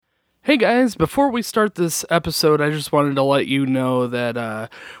Hey guys, before we start this episode, I just wanted to let you know that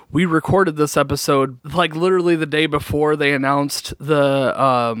we recorded this episode like literally the day before they announced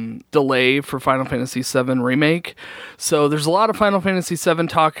the delay for Final Fantasy VII Remake. So there's a lot of Final Fantasy VII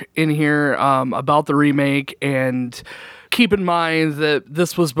talk in here about the remake, and keep in mind that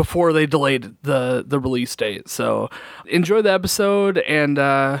this was before they delayed the release date. So enjoy the episode,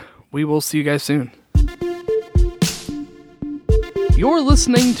 and we will see you guys soon. You're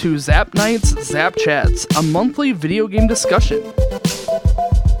listening to Zap Nights Zap Chats, a monthly video game discussion.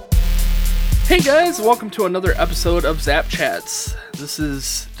 Hey guys, welcome to another episode of Zap Chats. This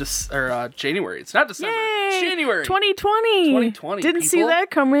is January. It's not December. Yay! It's January. 2020. 2020. Didn't see people.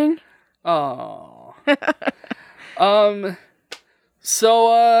 that coming. Oh.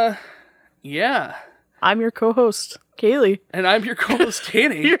 Yeah. I'm your co-host, Kaylee. And I'm your co-host,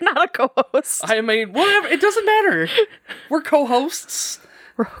 Danny. You're not a co-host. I mean, whatever. It doesn't matter. We're co-hosts.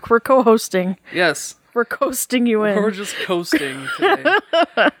 We're co-hosting. Yes. We're coasting you in. We're just coasting today.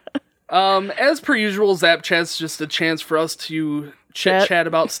 As per usual, Zap Chat's just a chance for us to chit-chat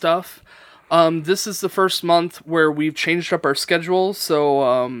about stuff. This is the first month where we've changed up our schedule,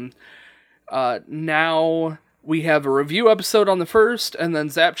 so now we have a review episode on the 1st, and then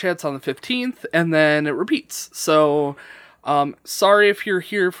Zap Chat's on the 15th, and then it repeats. So, sorry if you're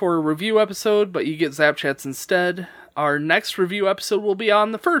here for a review episode, but you get Zap Chats instead. Our next review episode will be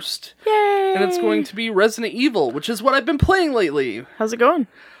on the 1st. Yay! And it's going to be Resident Evil, which is what I've been playing lately. How's it going?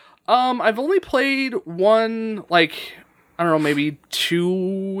 I've only played one, like, I don't know, maybe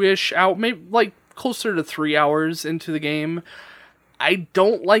 2-ish out, maybe, like, closer to 3 hours into the game. I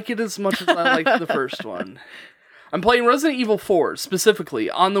don't like it as much as I liked the first one. I'm playing Resident Evil 4, specifically,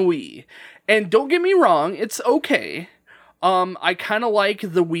 on the Wii. And don't get me wrong, it's okay. I kind of like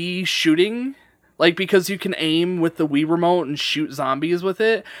the Wii shooting, like, because you can aim with the Wii remote and shoot zombies with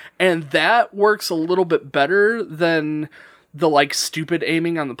it, and that works a little bit better than the, like, stupid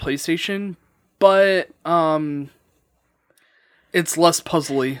aiming on the PlayStation, but, it's less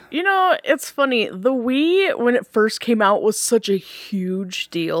puzzly. You know, it's funny. The Wii, when it first came out, was such a huge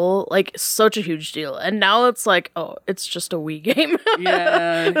deal. Like, such a huge deal. And now it's like, oh, it's just a Wii game.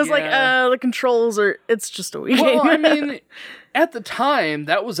 Yeah. It's like, the controls are, it's just a Wii game. Well, I mean, at the time,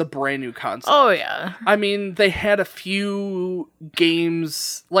 that was a brand new concept. Oh, yeah. I mean, they had a few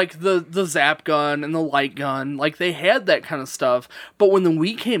games, like the Zap Gun and the Light Gun, like, they had that kind of stuff, but when the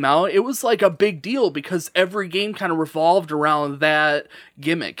Wii came out, it was, like, a big deal, because every game kind of revolved around that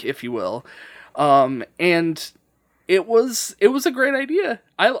gimmick, if you will, and it was a great idea.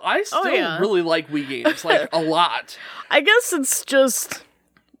 I still really like Wii games, like, a lot. I guess it's just,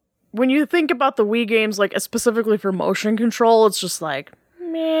 when you think about the Wii games, like, specifically for motion control, it's just like,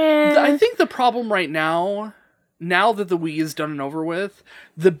 meh. I think the problem right now that the Wii is done and over with,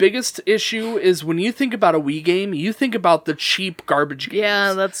 the biggest issue is when you think about a Wii game, you think about the cheap garbage games.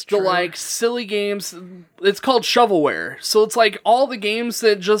 Yeah, that's true. The, like, silly games. It's called shovelware. So it's like all the games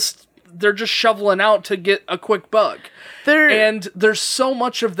that they're just shoveling out to get a quick buck. And there's so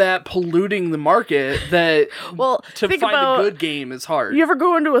much of that polluting the market that to find a good game is hard. You ever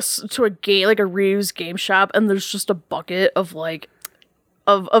go into a game, like a reused game shop, and there's just a bucket of like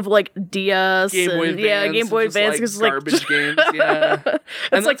DS Game Boy Advance, Game Boy Advance, just, like, garbage games, yeah.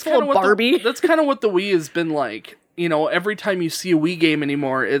 It's like full of Barbie. That's kind of what the Wii has been like. You know, every time you see a Wii game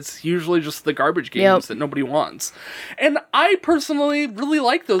anymore, it's usually just the garbage games that nobody wants. And I personally really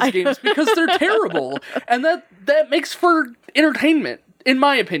like those games because they're terrible. And that makes for entertainment, in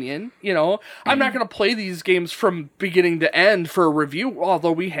my opinion. You know, I'm not going to play these games from beginning to end for a review,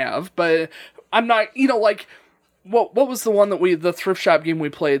 although we have. But I'm not, you know, like, what was the one that the thrift shop game we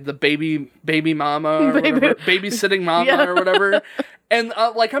played? The baby mama or whatever, babysitting mama or whatever. And,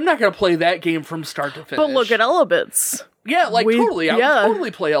 like, I'm not going to play that game from start to finish. But look at Elements. Yeah, like, totally. I would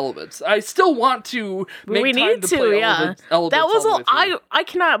totally play Elements. I still want to make time to play Elements. That was I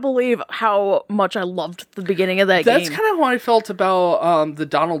cannot believe how much I loved the beginning of that game. That's kind of how I felt about the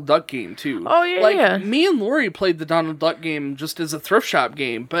Donald Duck game, too. Oh, yeah, like, me and Lori played the Donald Duck game just as a thrift shop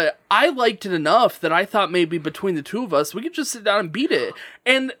game, but I liked it enough that I thought maybe between the two of us, we could just sit down and beat it.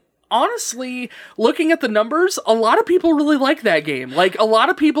 And honestly, looking at the numbers, a lot of people really like that game. Like, a lot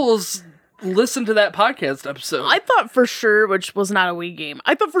of people listen to that podcast episode. I thought for sure, which was not a Wii game,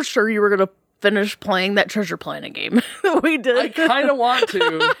 I thought for sure you were going to finish playing that Treasure Planet game that we did. I kind of want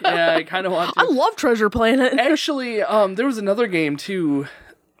to. Yeah, I kind of want to. I love Treasure Planet. Actually, there was another game, too.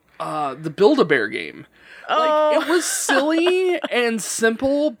 the Build-A-Bear game. Oh. Like, it was silly and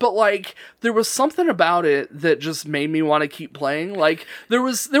simple, but like there was something about it that just made me want to keep playing. Like there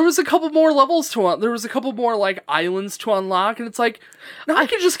was a couple more levels there was a couple more like islands to unlock, and it's like, no, I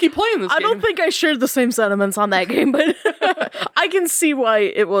can just keep playing this game. I don't think I shared the same sentiments on that game, but I can see why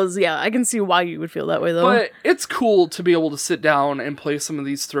it was. Yeah, I can see why you would feel that way though. But it's cool to be able to sit down and play some of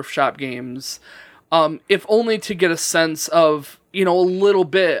these thrift shop games, if only to get a sense of, you know, a little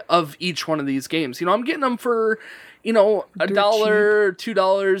bit of each one of these games. You know, I'm getting them for, you know, $1,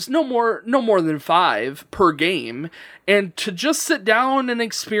 $2, no more than $5 per game. And to just sit down and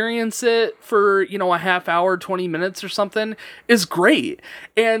experience it for, you know, a half hour, 20 minutes or something is great.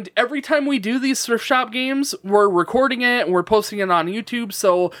 And every time we do these thrift shop games, we're recording it and we're posting it on YouTube.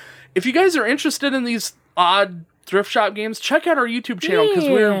 So if you guys are interested in these odd thrift shop games, check out our YouTube channel, because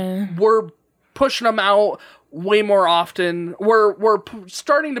we're pushing them out way more often. We're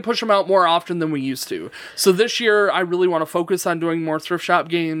starting to push them out more often than we used to. So this year, I really want to focus on doing more thrift shop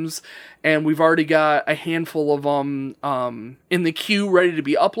games, and we've already got a handful of them in the queue ready to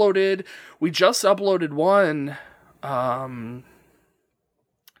be uploaded. We just uploaded one.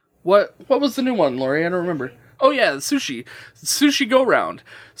 What was the new one, Lori? I don't remember. Oh yeah, Sushi Go Round.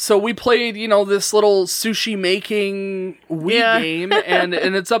 So we played, you know, this little sushi making Wii game, and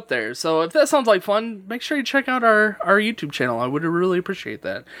it's up there. So if that sounds like fun, make sure you check out our YouTube channel. I would really appreciate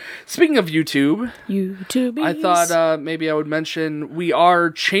that. Speaking of YouTube, I thought maybe I would mention we are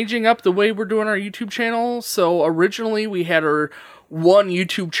changing up the way we're doing our YouTube channel. So originally we had our one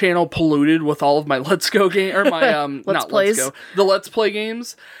YouTube channel polluted with all of my Let's Go game, or my the Let's Play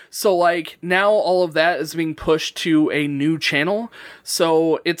games. So like now all of that is being pushed to a new channel.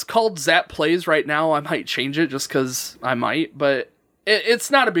 So it's called Zap Plays right now. I might change it just because I might, but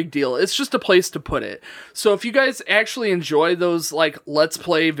it's not a big deal. It's just a place to put it. So if you guys actually enjoy those like Let's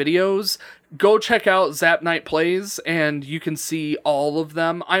Play videos, go check out Zap Night Plays, and you can see all of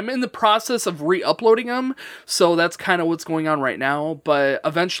them. I'm in the process of re-uploading them, so that's kind of what's going on right now. But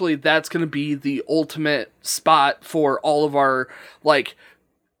eventually, that's going to be the ultimate spot for all of our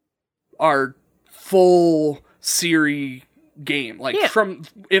full series game. From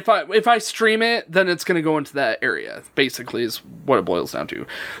if I stream it, then it's going to go into that area. Basically, is what it boils down to.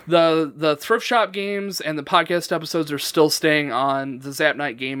 The thrift shop games and the podcast episodes are still staying on the Zap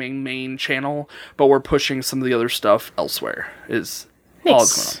Night Gaming main channel, but we're pushing some of the other stuff elsewhere. Is all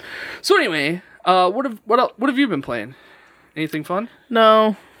that's going on. So anyway, what have you been playing? Anything fun?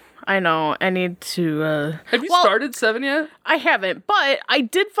 No. I know. I need to... Have you started 7 yet? I haven't, but I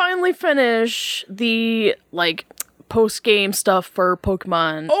did finally finish the, post-game stuff for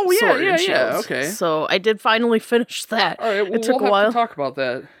Pokemon Sword and Shield. Okay. So I did finally finish that. All right, well, it took we'll a while to talk about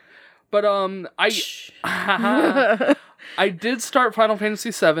that. But, I did start Final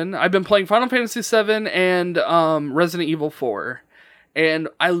Fantasy VII. I've been playing Final Fantasy VII and Resident Evil 4. And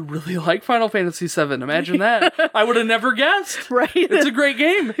I really like Final Fantasy VII. Imagine that. I would have never guessed. Right. It's a great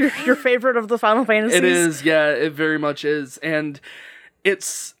game. Your favorite of the Final Fantasies? It is, yeah. It very much is. And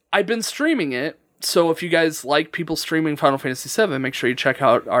I've been streaming it. So if you guys like people streaming Final Fantasy VII, make sure you check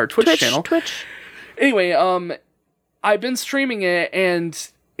out our Twitch channel. Anyway, I've been streaming it,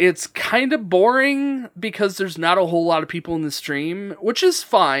 and it's kind of boring because there's not a whole lot of people in the stream, which is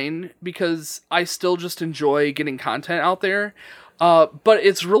fine because I still just enjoy getting content out there. But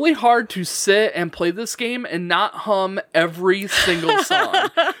it's really hard to sit and play this game and not hum every single song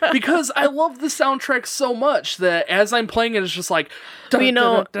because I love the soundtrack so much that as I'm playing it, it's just like,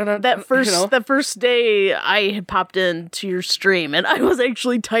 that first day I had popped into your stream and I was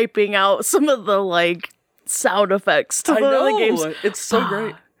actually typing out some of the sound effects to the games. It's so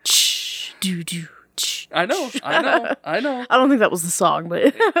great. I know. I don't think that was the song,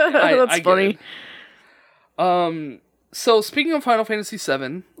 but that's funny. So, speaking of Final Fantasy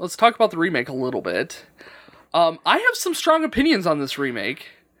VII, let's talk about the remake a little bit. I have some strong opinions on this remake.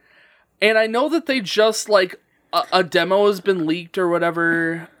 And I know that they just, a demo has been leaked or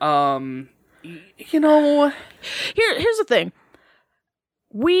whatever. Here's the thing.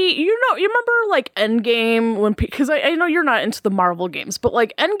 You remember, Endgame, because I know you're not into the Marvel games, but,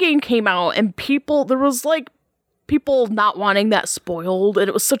 Endgame came out, and there was, people not wanting that spoiled, and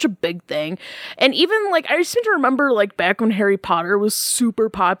it was such a big thing. And even I seem to remember back when Harry Potter was super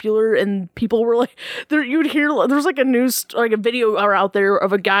popular and people were you'd hear there's a video out there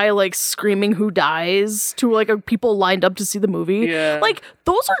of a guy screaming who dies to people lined up to see the movie. Yeah.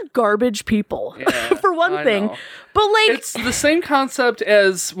 Those are garbage people. Yeah, for one thing. Know. But it's the same concept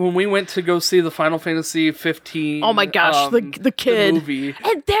as when we went to go see the Final Fantasy 15. Oh my gosh, the kid. The movie.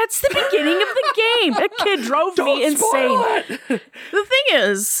 And that's the beginning of the game. That kid drove me insane. The thing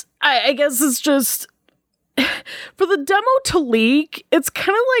is, I guess it's just for the demo to leak, it's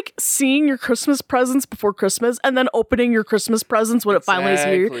kind of like seeing your Christmas presents before Christmas and then opening your Christmas presents when it finally is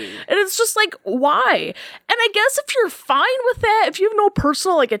here. And it's just like, why? And I guess if you're fine with that, if you have no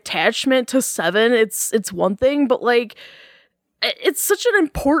personal like attachment to 7, it's one thing, but like it's such an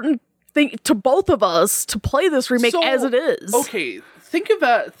important thing to both of us to play this remake as it is. Okay, think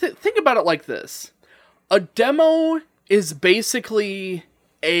about it like this. A demo is basically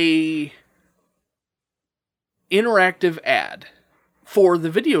a interactive ad for the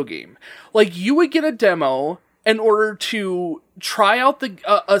video game. Like, you would get a demo in order to try out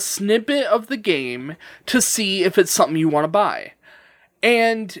a snippet of the game to see if it's something you want to buy.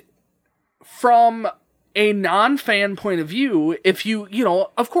 And from a non-fan point of view, if you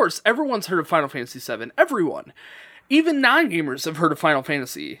know, of course, everyone's heard of Final Fantasy VII. Everyone. Even non-gamers have heard of Final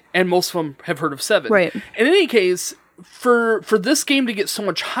Fantasy, and most of them have heard of 7. Right. In any case, for this game to get so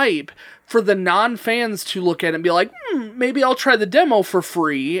much hype, for the non-fans to look at it and be like, maybe I'll try the demo for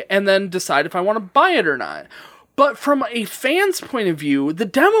free and then decide if I want to buy it or not. But from a fan's point of view, the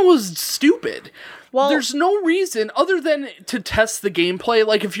demo was stupid. Well, there's no reason other than to test the gameplay.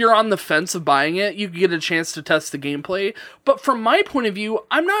 Like, if you're on the fence of buying it, you get a chance to test the gameplay. But from my point of view,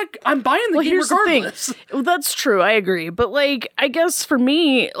 I'm buying the game regardless. The thing. That's true. I agree. But like, I guess for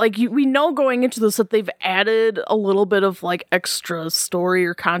me, like, we know going into this that they've added a little bit of like extra story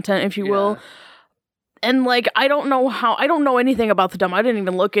or content, if you will. And like, I don't know anything about the demo. I didn't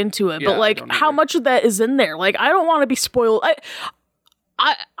even look into it. But like, how much of that is in there? Like, I don't want to be spoiled.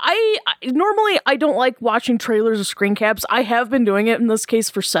 I normally I don't like watching trailers or screen caps. I have been doing it in this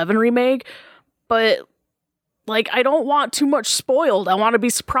case for 7 Remake, but like, I don't want too much spoiled. I want to be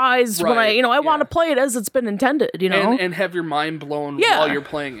surprised when I want to play it as it's been intended, you know? And have your mind blown while you're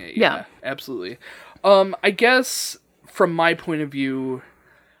playing it. Yeah, absolutely. I guess from my point of view,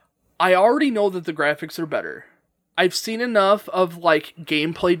 I already know that the graphics are better. I've seen enough of like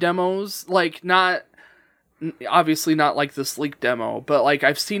gameplay demos, like obviously not like this leak demo, but like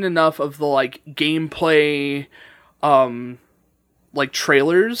I've seen enough of the like gameplay like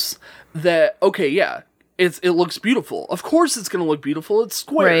trailers that it looks beautiful. Of course it's going to look beautiful. It's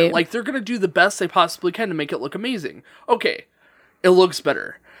Square. Right. Like, they're going to do the best they possibly can to make it look amazing. Okay. It looks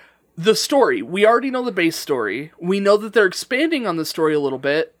better. The story, we already know the base story. We know that they're expanding on the story a little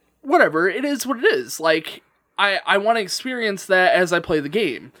bit. Whatever, it is what it is. Like, I want to experience that as I play the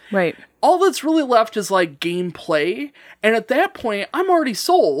game. Right. All that's really left is, like, gameplay, and at that point, I'm already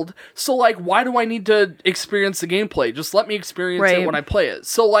sold, so, like, why do I need to experience the gameplay? Just let me experience it when I play it.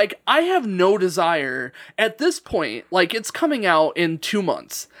 So, like, I have no desire, at this point, like, it's coming out in 2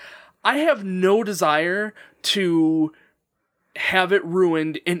 months. I have no desire to have it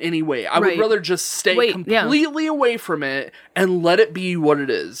ruined in any way. I would rather just stay completely away from it and let it be what it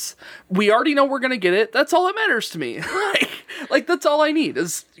is. We already know we're going to get it. That's all that matters to me. like that's all I need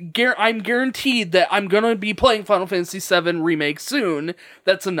is I'm guaranteed that I'm going to be playing Final Fantasy VII Remake soon.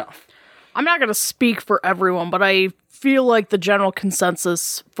 That's enough. I'm not going to speak for everyone, but I feel like the general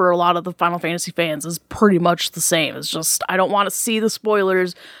consensus for a lot of the Final Fantasy fans is pretty much the same. It's just, I don't want to see the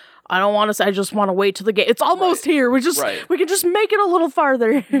spoilers. I don't want to. I just want to wait till the game. It's almost here. We can just make it a little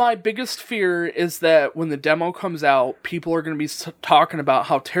farther. My biggest fear is that when the demo comes out, people are going to be talking about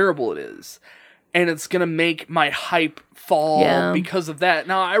how terrible it is, and it's going to make my hype fall because of that.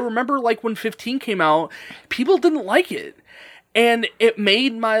 Now, I remember like when 15 came out, people didn't like it, and it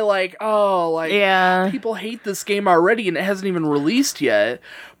made my people hate this game already, and it hasn't even released yet.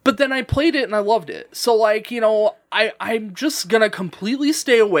 But then I played it and I loved it. So, like, you know, I'm just going to completely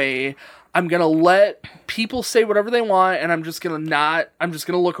stay away. I'm going to let people say whatever they want, and I'm just going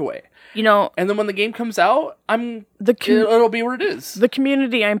to look away. You know, and then when the game comes out, it'll be what it is. The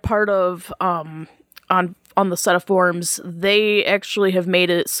community I'm part of on the set of forums, they actually have made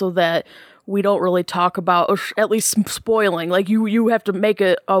it so that we don't really talk about, or at least spoiling. Like, you have to make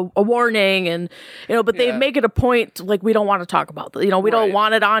it a warning, and, you know, but they make it a point, like, we don't want to talk about that. You know, we don't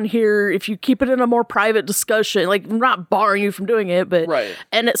want it on here. If you keep it in a more private discussion, like, I'm not barring you from doing it, but,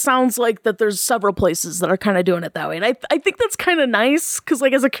 and it sounds like that there's several places that are kind of doing it that way. And I think that's kind of nice, because,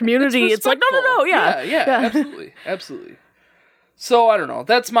 like, as a community, it's like, no, absolutely. Absolutely. So, I don't know.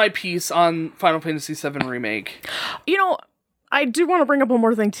 That's my piece on Final Fantasy VII Remake. You know, I do want to bring up one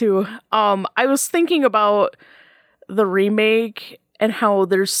more thing, too. I was thinking about the remake and how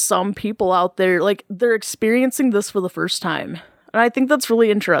there's some people out there, like, they're experiencing this for the first time. And I think that's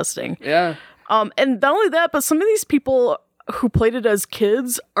really interesting. Yeah. And not only that, but some of these people who played it as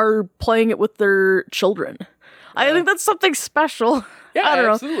kids are playing it with their children. Yeah. I think that's something special. Yeah, I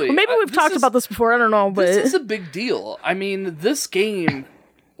don't know. Well, maybe we've talked about this before. I don't know. But this is a big deal. I mean, this game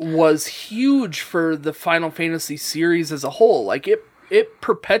was huge for the Final Fantasy series as a whole. Like, it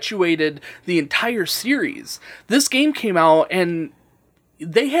perpetuated the entire series. This game came out and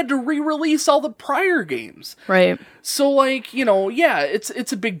they had to re-release all the prior games. Right. So, like, you know, yeah,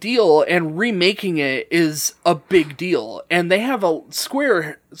 it's a big deal, and remaking it is a big deal. And they have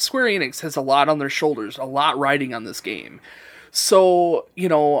Square Enix has a lot on their shoulders, a lot riding on this game. So, you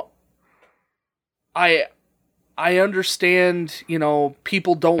know, I understand, you know,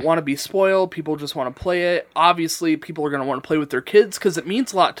 people don't want to be spoiled, people just want to play it. Obviously, people are going to want to play with their kids because it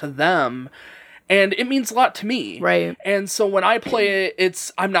means a lot to them. And it means a lot to me. Right. And so when I play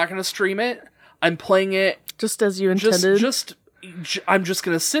it, I'm not going to stream it. I'm playing it just as you intended. I'm just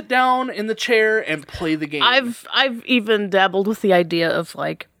going to sit down in the chair and play the game. I've even dabbled with the idea of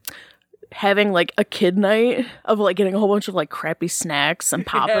like having like a kid night of like getting a whole bunch of like crappy snacks and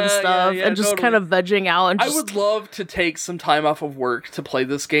pop and stuff and just totally. kind of vegging out. And just... I would love to take some time off of work to play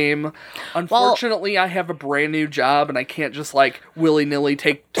this game. Unfortunately, I have a brand new job and I can't just like willy-nilly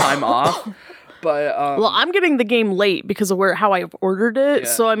take time off. But well, I'm getting the game late because of how I ordered it. Yeah.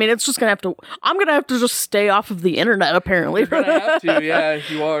 So I mean, it's just I'm gonna have to just stay off of the internet. Apparently, you're gonna have to. Yeah,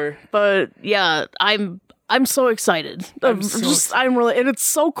 you are. But yeah, I'm so excited. I'm really, and it's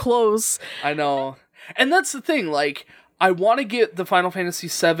so close. I know, and that's the thing. Like, I want to get the Final Fantasy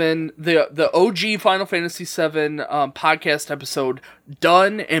VII, the OG Final Fantasy VII podcast episode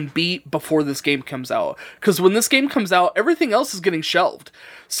done and beat before this game comes out. Because when this game comes out, everything else is getting shelved.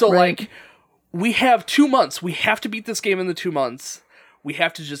 So like. We have 2 months. We have to beat this game in the 2 months. We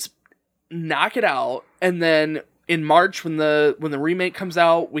have to just knock it out, and then in March, when the remake comes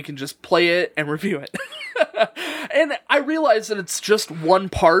out, we can just play it and review it. And I realize that it's just one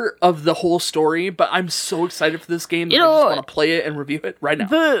part of the whole story, but I'm so excited for this game that I just want to play it and review it right now.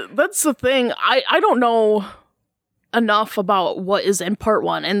 That's the thing. I don't know enough about what is in part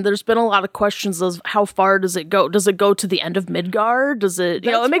 1, and there's been a lot of questions of how far does it go? Does it go to the end of Midgar? Does it?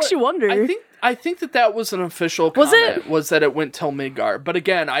 It makes you wonder. I think that was an official comment. Was that it went till Midgar? But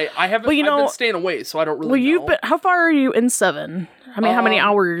again, I haven't. I've been staying away, so I don't really know. How far are you in 7? I mean, how many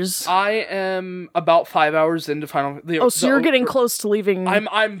hours? I am about 5 hours into Final. So you're getting close to leaving.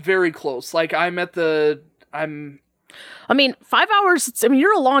 I'm very close. Like I mean, 5 hours. I mean,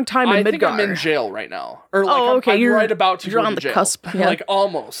 you're a long time in Midgar. I think I'm in jail right now, or like I'm right about to go on to jail. You're on the cusp, yeah. Like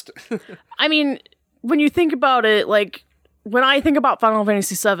almost. I mean, when you think about it, like when I think about Final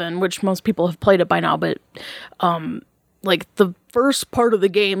Fantasy VII, which most people have played it by now, but like the first part of the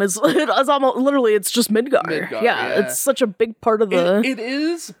game is almost literally it's just Midgar. Yeah, it's such a big part of the. It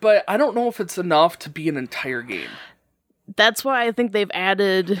is, but I don't know if it's enough to be an entire game. That's why I think they've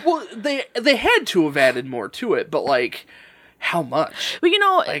added. Well, they had to have added more to it, but like, how much? But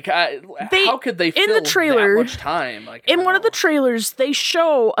like, how could they fill in the trailer, that much time? Like, in one of the trailers, they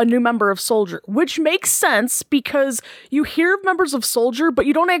show a new member of Soldier, which makes sense because you hear of members of Soldier, but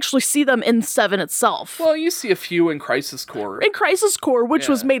you don't actually see them in 7 itself. Well, you see a few in Crisis Core. Which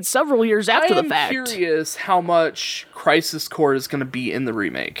was made several years after the fact. I'm curious how much Crisis Core is going to be in the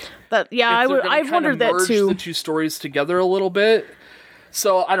remake. I've wondered that too. Merge the two stories together a little bit.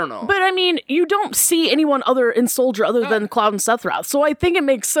 So, I don't know. But, I mean, you don't see anyone other in Soldier other than Cloud and Sephiroth. So, I think it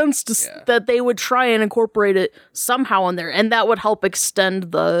makes sense that they would try and incorporate it somehow in there. And that would help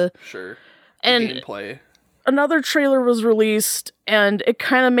extend the gameplay. Another trailer was released, and it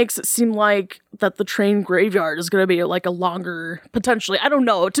kind of makes it seem like that the train graveyard is going to be like a longer, potentially. I don't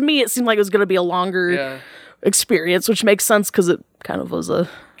know. To me, it seemed like it was going to be a longer experience, which makes sense because it kind of was a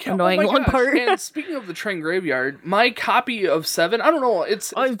annoying long part. And speaking of the train graveyard, my copy of 7, I don't know,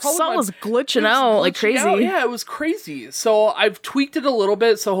 it's was glitching out like crazy. Yeah, it was crazy. So I've tweaked it a little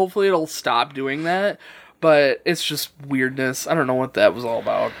bit, so hopefully it'll stop doing that. But it's just weirdness. I don't know what that was all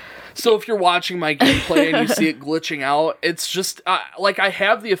about. So if you're watching my gameplay and you see it glitching out, it's just like I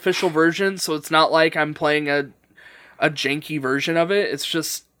have the official version, so it's not like I'm playing a janky version of it. It's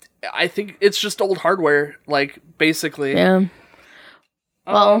just I think it's just old hardware, like basically. Yeah.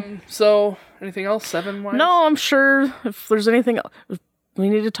 Well, so anything else 7-wise? No, I'm sure if there's anything we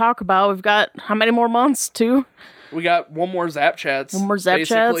need to talk about, we've got how many more months too? We got one more Zap Chats. One more Zap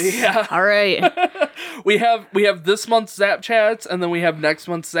Chats? Yeah. All right. we have this month's Zap Chats, and then we have next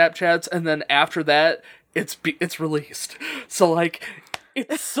month's Zap Chats, and then after that, it's released. So, like,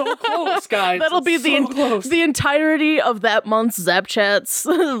 it's so close, guys. That'll be the entirety of that month's Zap Chats.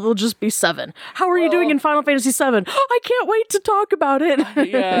 Will just be 7. How are you doing in Final Fantasy 7? I can't wait to talk about it.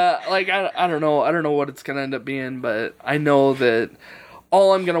 Yeah, like, I don't know. I don't know what it's going to end up being, but I know that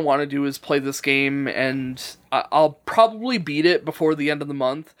all I'm going to want to do is play this game, and I'll probably beat it before the end of the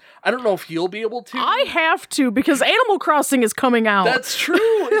month. I don't know if you'll be able to. I have to, because Animal Crossing is coming out. That's true.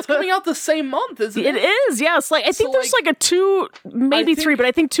 It's coming out the same month, isn't it? It is, yes. Like I think there's like a 2, maybe 3, but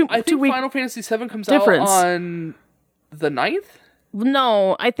I think 2 I think week Final Fantasy VII comes difference. out on the 9th?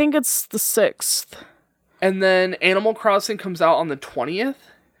 No, I think it's the 6th. And then Animal Crossing comes out on the 20th?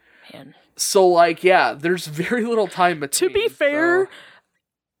 Man. So, like, yeah, there's very little time between. To be fair,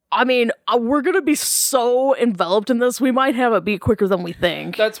 I mean, we're going to be so enveloped in this, we might have it beat quicker than we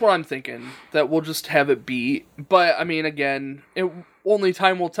think. That's what I'm thinking, that we'll just have it beat. But, I mean, again, only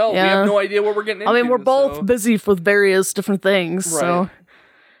time will tell. Yeah. We have no idea what we're getting into. I mean, we're both busy with various different things, so...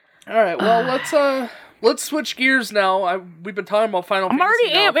 All right, well, let's switch gears now. We've been talking about Final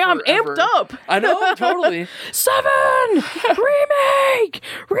Fantasy. I'm amped up. I know, totally. 7! Remake!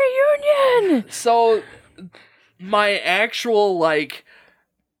 Reunion! So, my actual, like,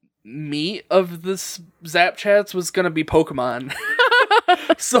 meat of this Zap Chats was gonna be Pokemon.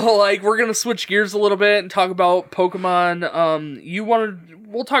 So, like, we're gonna switch gears a little bit and talk about Pokemon.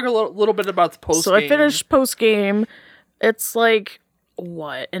 We'll talk a little bit about the post-game. So I finished post-game. It's like...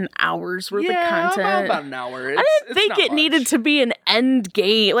 what, an hour's worth of content? About an hour. I didn't think it needed to be an end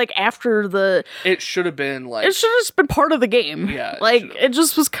game, like after the... It should have been like... It should have just been part of the game. Yeah. It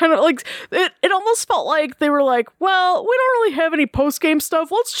just was kind of like... It almost felt like they were like, well, we don't really have any post-game stuff.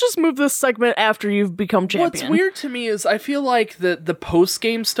 Let's just move this segment after you've become champion. What's weird to me is I feel like the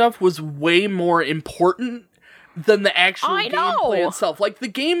post-game stuff was way more important than the actual gameplay itself. Like, the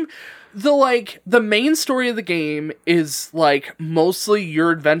game... The main story of the game is, like, mostly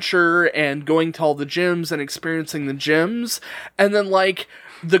your adventure and going to all the gyms and experiencing the gyms. And then, like,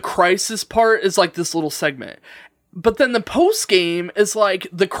 the crisis part is, like, this little segment. But then the post-game is, like,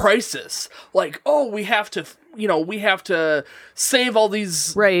 the crisis. Like, oh, we have to save all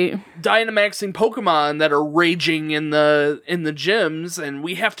these Dynamaxing Pokemon that are raging in the gyms, and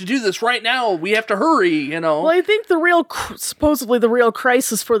we have to do this right now. We have to hurry, you know? Well, I think supposedly the real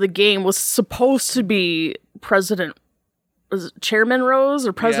crisis for the game was supposed to be Chairman Rose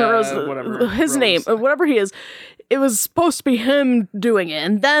or President Rose? Whatever. His name, whatever he is. It was supposed to be him doing it,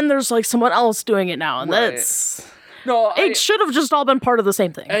 and then there's, like, someone else doing it now, and that's... No, it should have just all been part of the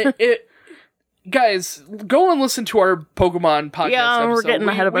same thing. Guys, go and listen to our Pokemon podcast episode. We're getting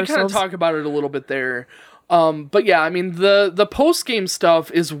ahead of ourselves. We kind of talk about it a little bit there. But yeah, I mean, the post-game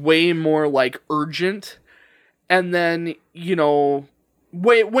stuff is way more, like, urgent. And then, you know,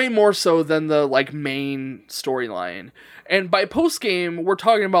 way more so than the, like, main storyline. And by post-game, we're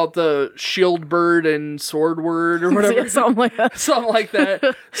talking about the Shield Bird and Sword Word or whatever. Something like that. Something like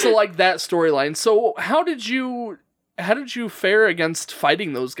that. So, like, that storyline. So, how did you fare against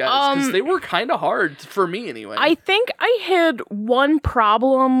fighting those guys? Because they were kind of hard, for me anyway. I think I had one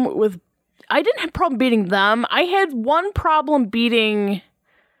problem with... I didn't have a problem beating them. I had one problem beating...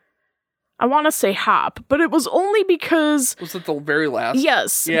 I want to say Hop, but it was only because... Was it the very last?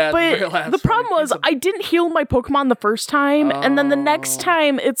 Yes. Yeah, but the very last the problem was I didn't heal my Pokemon the first time, and then the next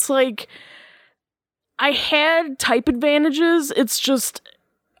time, it's like... I had type advantages, it's just...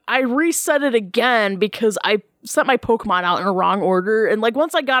 I reset it again because I set my Pokemon out in a wrong order, and, like,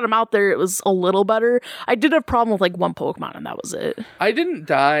 once I got them out there, it was a little better. I did have a problem with, like, one Pokemon, and that was it. I didn't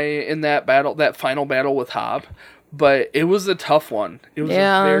die in that final battle with Hop, but it was a tough one. It was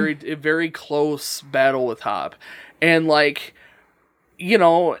a very close battle with Hop. And, like, you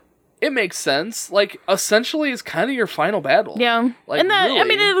know, it makes sense. Like, essentially, it's kind of your final battle. Yeah. Like, and that, really. I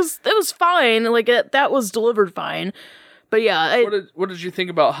mean, it was fine. Like, that was delivered fine. But yeah. What did you think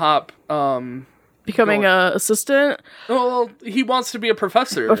about Hop, becoming an assistant? Well, he wants to be a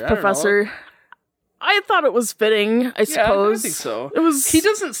professor. I thought it was fitting, I suppose. I think so. It was. He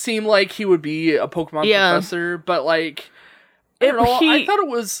doesn't seem like he would be a Pokemon professor, but, like, I don't know. I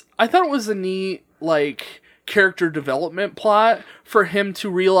thought it was a neat, like, character development plot for him to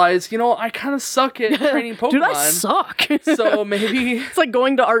realize, you know, I kind of suck at training Pokemon. Dude, I suck. So maybe it's like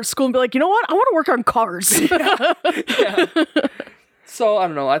going to art school and be like, you know what? I want to work on cars. yeah. So I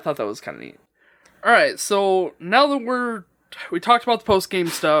don't know. I thought that was kind of neat. All right. So now that we talked about the post-game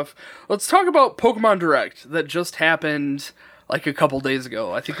stuff, let's talk about Pokemon Direct that just happened like a couple days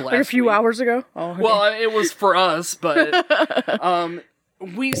ago. I think last a few week. hours ago. Oh, okay. Well, it was for us, but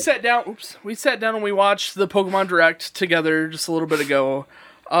we sat down and we watched the Pokemon Direct together just a little bit ago.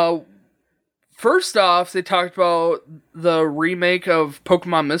 First off, they talked about the remake of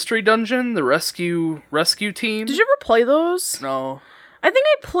Pokemon Mystery Dungeon, the rescue team. Did you ever play those? No. I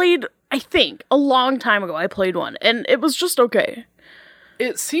think a long time ago I played one, and it was just okay.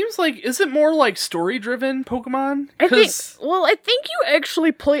 it seems like, is it more like story driven Pokemon? I think you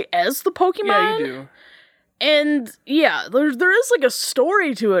actually play as the Pokemon. Yeah, you do. And yeah, there is like a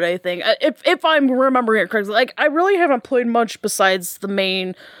story to it, I think. If I'm remembering it correctly. Like, I really haven't played much besides the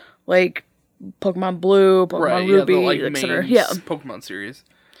main, like, Pokemon Blue, Pokemon Ruby, the, like, etc. main Yeah. Pokemon series.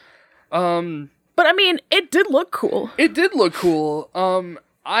 But I mean, it did look cool. It did look cool.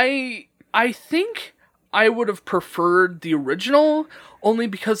 I think I would have preferred the original only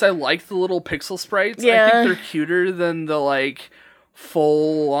because I like the little pixel sprites. Yeah. I think they're cuter than the, like,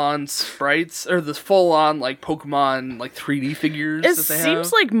 full-on sprites, or the full-on, like, Pokemon, like, 3D figures It that they seems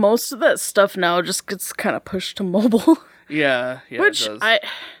have. like most of that stuff now just gets kind of pushed to mobile. Yeah, Which it does.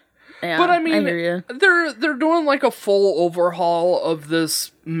 Yeah, But I mean, hear ya. they're doing like a full overhaul of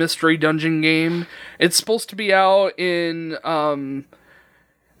this mystery dungeon game. It's supposed to be out in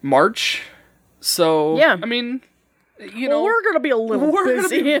March. So Yeah. I mean, you Well, know, we're gonna be a little we're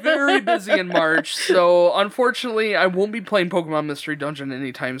busy. gonna be very busy in March. So unfortunately, I won't be playing Pokemon Mystery Dungeon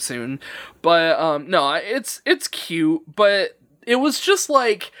anytime soon. But no, it's cute. But it was just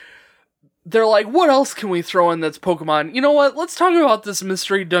like, they're like, what else can we throw in that's Pokemon? You know what? Let's talk about this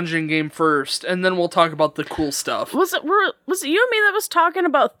Mystery Dungeon game first, and then we'll talk about the cool stuff. Was it you and me that was talking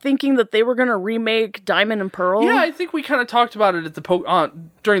about thinking that they were gonna remake Diamond and Pearl? Yeah, I think we kind of talked about it at the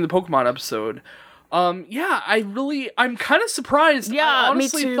during the Pokemon episode. Yeah, I'm kind of surprised. Yeah, I me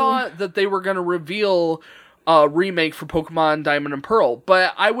honestly too. thought that they were gonna reveal a remake for Pokemon Diamond and Pearl,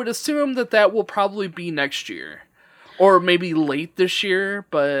 but I would assume that will probably be next year, or maybe late this year.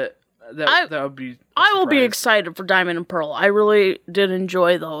 But that would be. I will be surprise. excited for Diamond and Pearl. I really did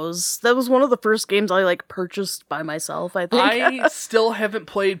enjoy those. That was one of the first games I like purchased by myself, I think. I still haven't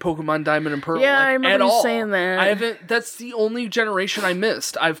played Pokemon Diamond and Pearl. Yeah, like, I remember at you all. saying that. I haven't. That's the only generation I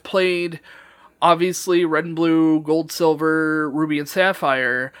missed. I've played, obviously, Red and Blue, Gold, Silver, Ruby and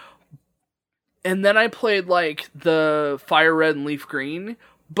Sapphire, and then I played like the Fire Red and Leaf Green.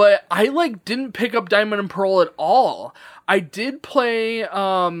 But I like didn't pick up Diamond and Pearl at all. I did play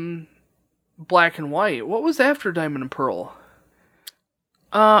Black and White. What was after Diamond and Pearl?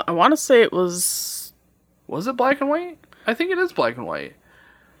 I want to say it was. Was it Black and White? I think it is Black and White.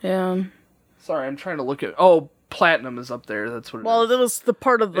 Yeah. Sorry, I'm trying to look at. Oh, Platinum is up there. That's what it Well, is. that was the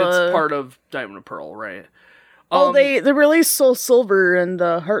part of the. It's part of Diamond and Pearl, right? They released Soul Silver and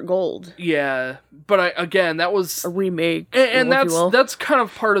Heart Gold, Yeah, but again, that was a remake, and if you will. that's kind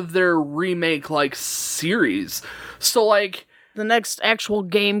of part of their remake like series. So like the next actual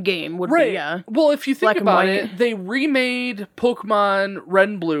game would right. be, yeah. Well, if you think Black and about White. it, they remade Pokemon Red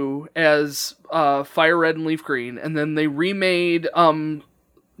and Blue as Fire Red and Leaf Green, and then they remade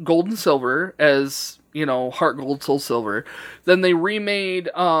Gold and Silver as, you know, Heart Gold, Soul Silver. Then they remade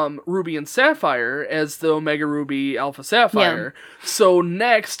Ruby and Sapphire as the Omega Ruby, Alpha Sapphire. So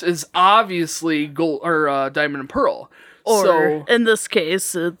next is obviously Gold or Diamond and Pearl. Or so, in this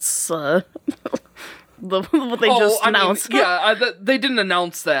case, it's what they just announced. They didn't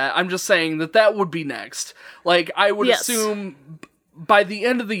announce that. I'm just saying that would be next. Like, I would Yes. assume by the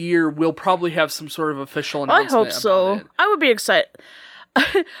end of the year, we'll probably have some sort of official I announcement. hope so. about it. I would be excited.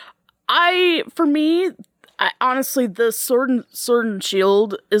 Honestly, the Sword and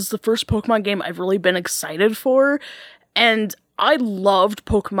Shield is the first Pokemon game I've really been excited for, and I loved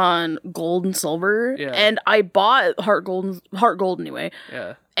Pokemon Gold and Silver, Yeah. and I bought Heart Gold anyway,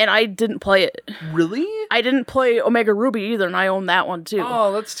 Yeah. and I didn't play it. Really? I didn't play Omega Ruby either, and I own that one too.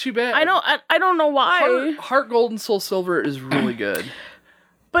 Oh, that's too bad. I know. I don't know why, Heart Gold and Soul Silver is really good.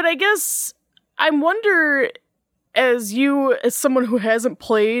 but I guess I wonder. As someone who hasn't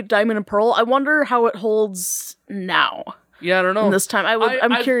played Diamond and Pearl, I wonder how it holds now. Yeah, I don't know. This time,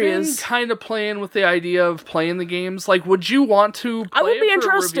 I'm curious. I've been kind of playing with the idea of playing the games. Like, would you want to play I would be it for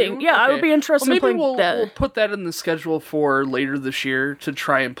a interesting. review? Yeah, I would be interested in maybe playing we'll that. put that in the schedule for later this year to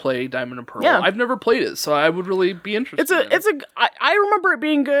try and play Diamond and Pearl. Yeah. I've never played it, so I would really be interested. I remember it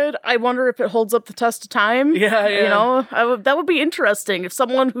being good. I wonder if it holds up the test of time. Yeah, yeah. You know, that would be interesting if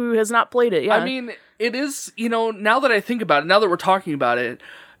someone who has not played it. Yeah, I mean, it is, you know, now that I think about it, now that we're talking about it,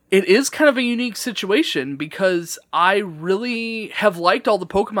 it is kind of a unique situation because I really have liked all the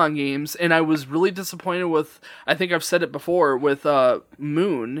Pokemon games, and I was really disappointed with, I think I've said it before, with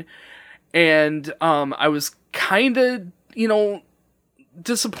Moon, and I was kind of, you know,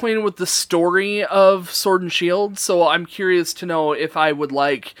 disappointed with the story of Sword and Shield, so I'm curious to know if I would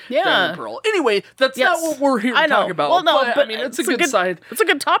like Diamond and Pearl. Anyway, that's not what we're here to talk about. Well, no, but I mean, it's a good side. It's a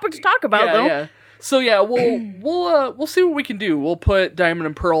good topic to talk about, though. Yeah. So yeah, we'll see what we can do. We'll put Diamond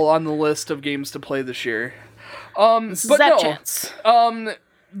and Pearl on the list of games to play this year. This is that chance.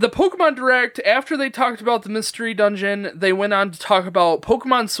 the Pokemon Direct, after they talked about the Mystery Dungeon, they went on to talk about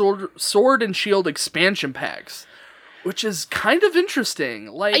Pokemon Sword and Shield expansion packs, which is kind of interesting.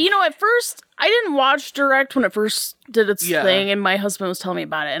 Like, at first, I didn't watch Direct when it first did its thing, and my husband was telling me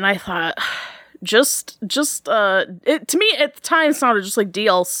about it, and I thought, it to me at the time sounded just like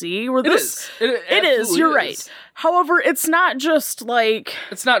DLC. Where it is. You're right. However, it's not just like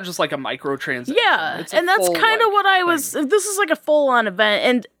a microtransaction. Yeah, and that's kind of what I was. This is like a full-on event,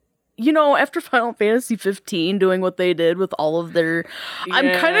 and after Final Fantasy 15 doing what they did with all of their,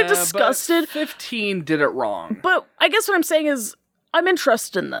 I'm kind of disgusted. 15 did it wrong. But I guess what I'm saying is, I'm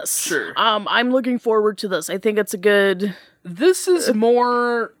interested in this. Sure. I'm looking forward to this. I think it's a good. This is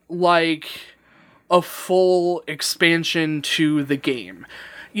more like a full expansion to the game.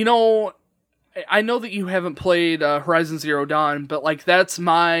 I know that you haven't played Horizon Zero Dawn, but like that's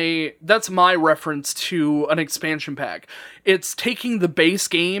my reference to an expansion pack. It's taking the base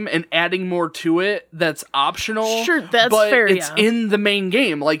game and adding more to it that's optional. Sure, that's but fair. It's in the main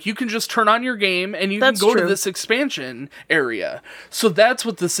game. Like you can just turn on your game and you can go to this expansion area. So that's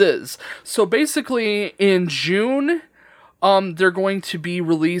what this is. So basically in June, they're going to be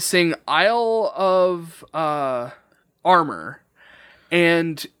releasing Isle of Armor,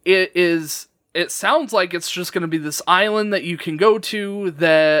 and it sounds like it's just going to be this island that you can go to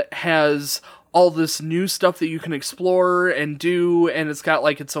that has all this new stuff that you can explore and do, and it's got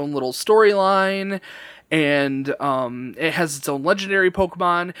like its own little storyline, and it has its own legendary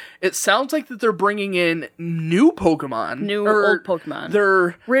Pokemon. It sounds like that they're bringing in new Pokemon. Old Pokemon.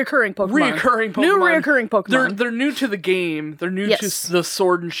 They're reoccurring Pokemon. New reoccurring Pokemon. They're new to the game. They're new to the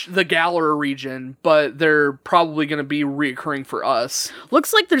Sword and the Galar region, but they're probably going to be reoccurring for us.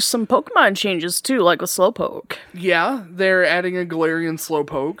 Looks like there's some Pokemon changes too, like with Slowpoke. Yeah, they're adding a Galarian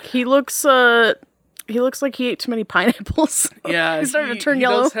Slowpoke. He looks like he ate too many pineapples. Yeah, he's starting to turn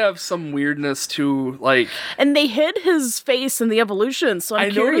yellow. He does have some weirdness to like. And they hid his face in the evolution, so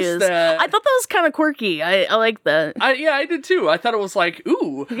I'm curious. That. I thought that was kind of quirky. I like that. I did too. I thought it was like,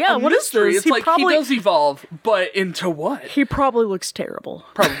 ooh, yeah, what mystery. Is this? It's he does evolve, but into what? He probably looks terrible.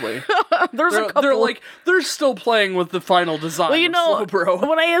 Probably. A couple. They're still playing with the final design. Well,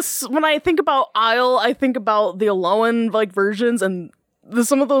 Slowbro. when I think about Isle, I think about the Alolan versions and.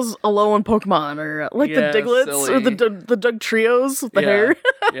 Some of those Alolan Pokemon are like the Digletts silly. or the Dugtrios with the hair.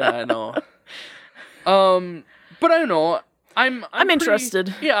 Yeah, I know. But I don't know. I'm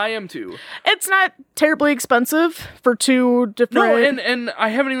interested. Yeah, I am too. It's not terribly expensive for two different. No, and I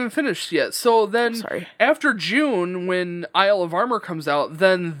haven't even finished yet. So then, after June, when Isle of Armor comes out,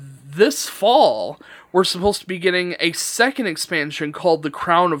 then this fall we're supposed to be getting a second expansion called the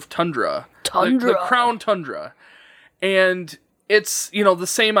Crown of Tundra. The Crown Tundra, and. It's, the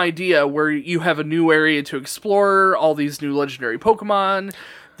same idea where you have a new area to explore, all these new legendary Pokemon.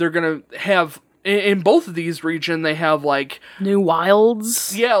 They're going to have, in both of these regions, they have, like... New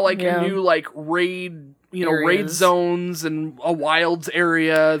wilds? Yeah, a new, raid... raid zones and a wilds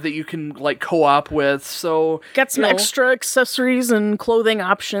area that you can co-op with. So got some extra accessories and clothing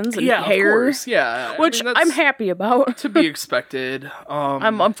options and hair. Of course, yeah. Which I'm happy about. To be expected.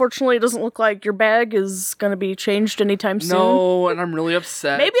 Unfortunately, it doesn't look like your bag is going to be changed anytime soon. No, and I'm really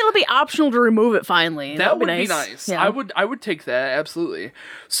upset. Maybe it'll be optional to remove it finally. That would be nice. Yeah. I would take that, absolutely.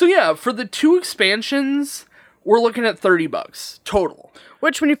 So yeah, for the 2 expansions, we're looking at $30 total.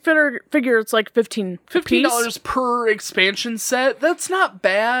 Which, when you figure it's like $15 per expansion set, that's not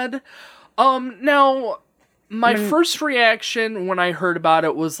bad. Now, my first reaction when I heard about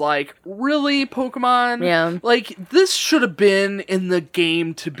it was like, really, Pokemon? Yeah. This should have been in the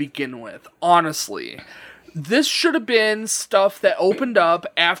game to begin with, honestly. This should have been stuff that opened up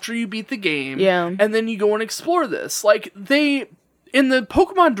after you beat the game. Yeah. And then you go and explore this. In the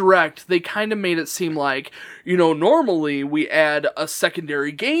Pokemon Direct, they kind of made it seem like, normally we add a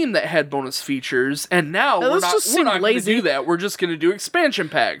secondary game that had bonus features, and now we're not going to do that. We're just going to do expansion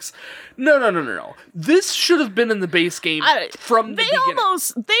packs. No. This should have been in the base game from the beginning.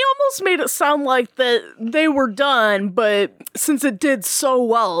 They almost made it sound like that they were done, but since it did so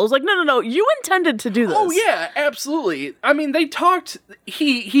well, I was like, no, you intended to do this. Oh yeah, absolutely. I mean, they talked.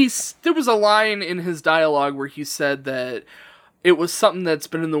 There was a line in his dialogue where he said that. It was something that's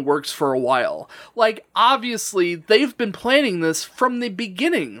been in the works for a while. Obviously, they've been planning this from the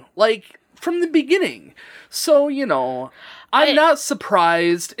beginning. So, I'm not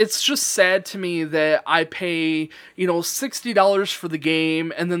surprised. It's just sad to me that I pay, $60 for the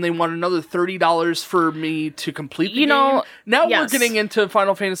game, and then they want another $30 for me to complete the game. Now we're getting into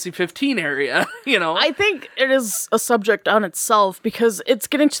Final Fantasy 15 area, I think it is a subject on itself, because it's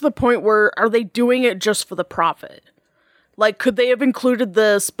getting to the point where, are they doing it just for the profit? Like, could they have included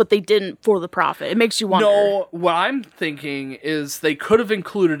this, but they didn't for the profit? It makes you wonder. No, what I'm thinking is they could have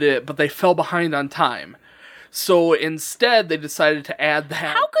included it, but they fell behind on time. So instead, they decided to add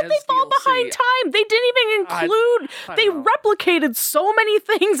that. How could as they fall DLC. behind time? They didn't even include. They know. replicated so many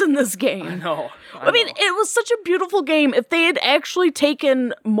things in this game. No, I mean, it was such a beautiful game. If they had actually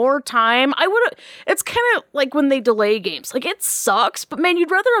taken more time, I would have. It's kind of like when they delay games. Like, it sucks, but man, you'd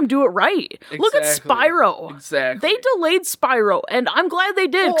rather them do it right. Look at Exactly. Spyro. Exactly. They delayed Spyro, and I'm glad they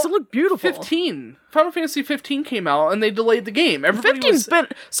did because it looked beautiful. 15. Final Fantasy 15 came out, and they delayed the game.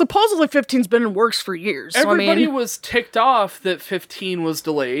 Supposedly 15's been in works for years. Everybody was ticked off that 15 was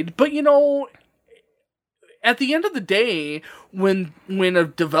delayed, but at the end of the day, when a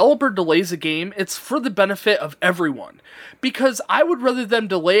developer delays a game, it's for the benefit of everyone. Because I would rather them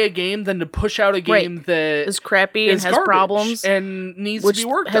delay a game than to push out a game that is crappy and has garbage problems and needs to be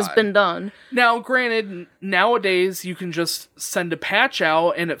worked on. Has been done. Now, granted, nowadays you can just send a patch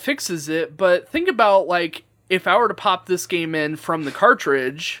out and it fixes it, but think about, like, if I were to pop this game in from the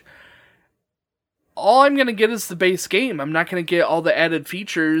cartridge, all I'm going to get is the base game. I'm not going to get all the added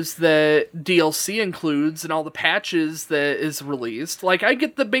features that DLC includes and all the patches that is released. Like, I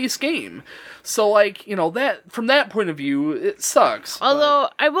get the base game. So, like, that from that point of view, it sucks. Although,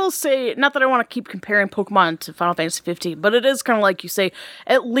 I will say, not that I want to keep comparing Pokemon to Final Fantasy 15, but it is kind of like you say,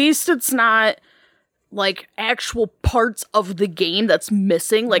 at least it's not like actual parts of the game that's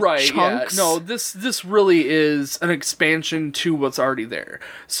missing, like chunks. Yeah. No, this really is an expansion to what's already there.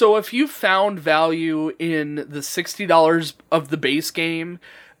 So if you found value in the $60 of the base game,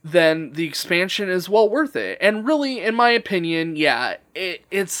 then the expansion is well worth it. And really, in my opinion, yeah,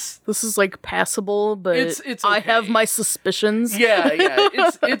 it's this is like passable, but it's okay. I have my suspicions. Yeah,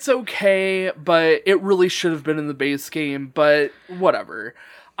 it's okay, but it really should have been in the base game. But whatever.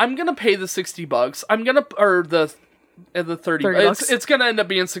 I'm gonna pay the $60. Or the $30. It's gonna end up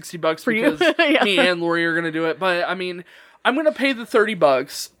being $60 for because you. Yeah. Me and Lori are gonna do it. But I mean, I'm gonna pay the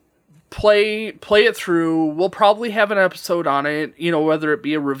 $30. Play it through. We'll probably have an episode on it. Whether it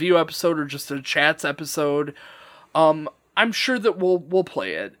be a review episode or just a chats episode. I'm sure that we'll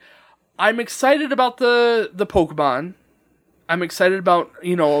play it. I'm excited about the Pokemon. I'm excited about,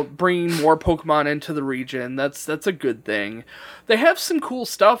 bringing more Pokemon into the region. That's a good thing. They have some cool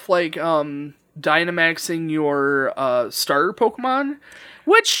stuff like Dynamaxing your starter Pokemon.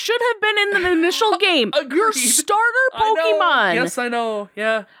 Which should have been in the initial game. Your starter Pokemon. Yes, I know.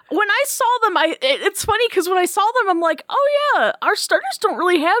 Yeah. When I saw them, it's funny because when I saw them, I'm like, oh yeah, our starters don't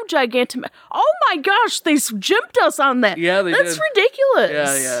really have Gigantamax. Oh my gosh, they gymped us on that. Yeah, That's did.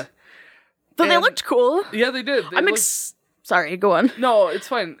 ridiculous. Yeah. But they looked cool. Yeah, they did. Sorry, go on. No, it's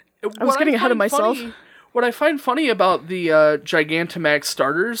fine. I was getting ahead of myself. What I find funny about the Gigantamax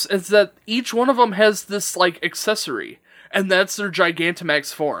starters is that each one of them has this, like, accessory, and that's their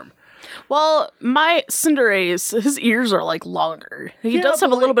Gigantamax form. Well, my Cinderace, his ears are, like, longer. He does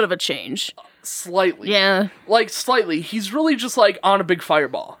have a little bit of a change. Slightly. Yeah. Like, slightly. He's really just, like, on a big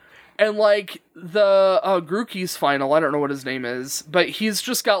fireball. And, like, the Grookey's final, I don't know what his name is, but he's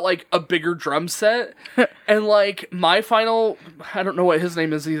just got, like, a bigger drum set. And, like, my final, I don't know what his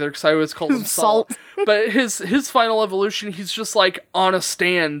name is either, because I always call him Salt. But his final evolution, he's just, like, on a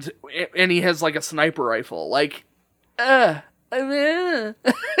stand, and he has, like, a sniper rifle. Like, it's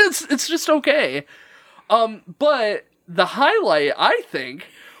just okay. But the highlight, I think,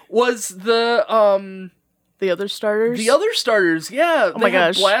 was the other starters? The other starters, yeah. Oh my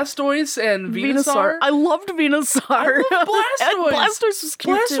gosh. Blastoise and Venusaur. I loved Venusaur. I love Blastoise. Blastoise was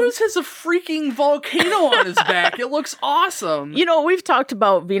cute Blastoise has a freaking volcano on his back. It looks awesome. We've talked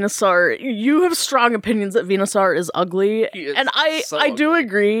about Venusaur. You have strong opinions that Venusaur is ugly. And I do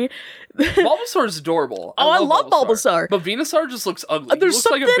agree. Bulbasaur's adorable. I love Bulbasaur. But Venusaur just looks ugly. He looks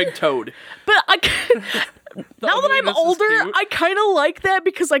like a big toad. But now that I'm older, I kind of like that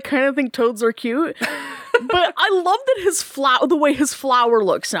because I kind of think toads are cute. But I love that the way his flower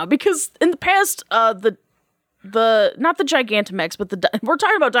looks now, because in the past, not the Gigantamax, but we're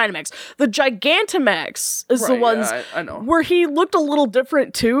talking about Dynamax. The Gigantamax is the ones I know. Where he looked a little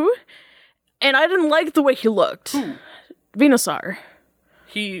different too, and I didn't like the way he looked. Who? Venusaur.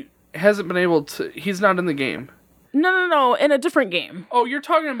 He hasn't been able to. He's not in the game. No, in a different game. Oh, you're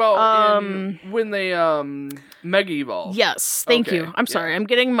talking about when they Mega Evolve. Yes, thank you. I'm sorry, I'm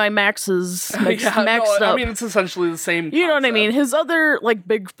getting my maxes maxed up. I mean, it's essentially the same concept. You know what I mean? His other, like,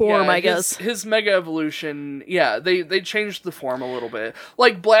 big form, I guess. His Mega Evolution, they changed the form a little bit.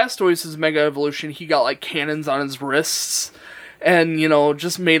 Like, Blastoise's Mega Evolution, he got, like, cannons on his wrists, and,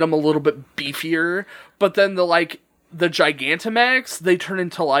 just made him a little bit beefier. But then the Gigantamax, they turn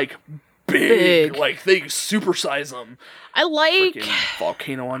into, like, big. Like, they supersize them. I like Freaking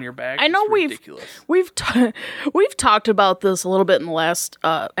volcano on your back. I know it's ridiculous. we've talked about this a little bit in the last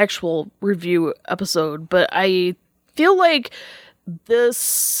actual review episode, but I feel like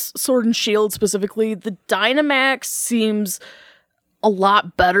this Sword and Shield specifically, the Dynamax seems a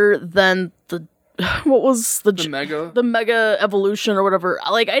lot better than the Mega Evolution or whatever.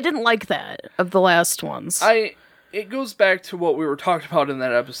 Like, I didn't like that of the last ones. It goes back to what we were talking about in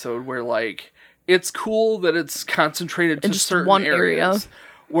that episode, where like it's cool that it's concentrated to just certain one areas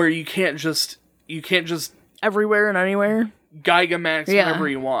where you can't just everywhere and anywhere. Gigamax whenever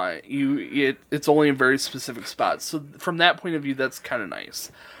you want. It's only in very specific spots. So from that point of view, that's kind of nice.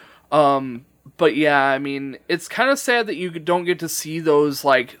 But yeah, I mean, it's kind of sad that you don't get to see those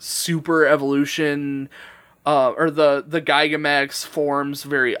like super evolution or the Gigamax forms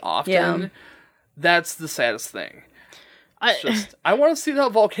very often. Yeah. That's the saddest thing. I want to see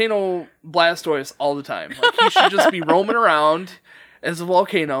that Volcano Blastoise all the time. Like, he should just be roaming around as a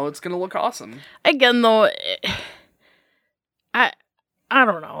volcano. It's gonna look awesome. Again, though, I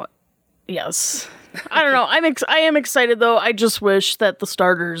don't know. Yes, I don't know. I am excited though. I just wish that the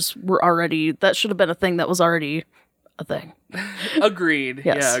starters were already. That should have been a thing that was already a thing. Agreed.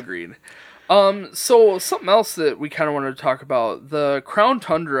 Yes. Yeah, agreed. So something else that we kind of wanted to talk about. The Crown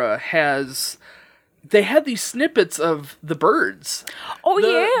Tundra they had these snippets of the birds. Oh,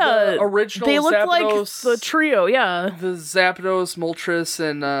 the original they look Zapdos, like the trio, yeah. The Zapdos, Moltres,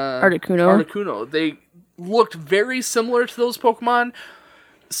 and Articuno. They looked very similar to those Pokemon.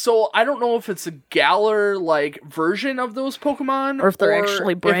 So I don't know if it's a Galar like version of those Pokemon, or if they're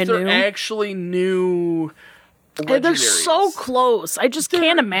actually brand new. Actually new. They're so close. I just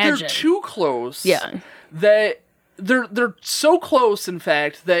can't imagine. They're too close. Yeah. That they're so close, in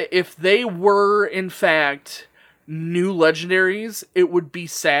fact, that if they were in fact new legendaries, it would be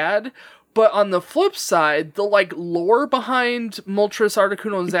sad. But on the flip side, the like lore behind Moltres,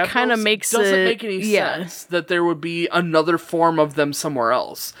 Articuno, and Zapdos kind of doesn't make any sense that there would be another form of them somewhere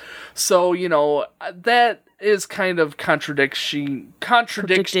else. So, that is kind of contradicting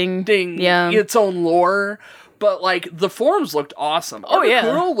its own lore. But like the forms looked awesome. Oh,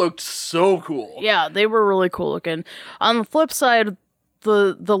 Articuno looked so cool. Yeah, they were really cool looking. On the flip side,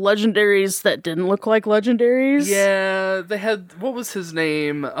 the legendaries that didn't look like legendaries. Yeah, they had, what was his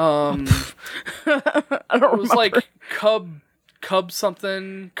name? I don't It was remember. like Cub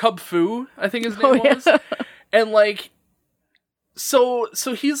something, Cub Fu, I think his name was. And like, so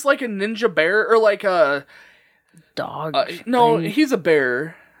he's like a ninja bear or like a dog. No, he's a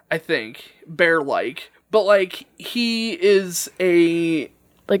bear, I think, bear-like. But like he is a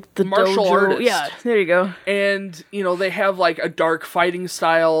like the martial dojo. artist. Yeah, there you go. And they have like a dark fighting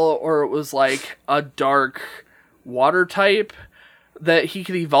style, or it was like a dark water type that he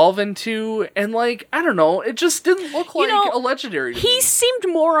could evolve into, and like I don't know, it just didn't look like a legendary to me. He seemed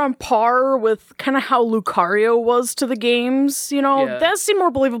more on par with kind of how Lucario was to the games. That seemed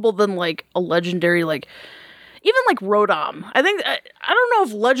more believable than like a legendary, like even like Rotom. I think I don't know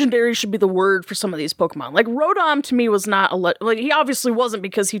if legendary should be the word for some of these Pokemon. Like Rotom to me was not like he obviously wasn't,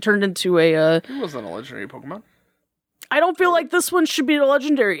 because he turned into a. He wasn't a legendary Pokemon. I don't feel like this one should be a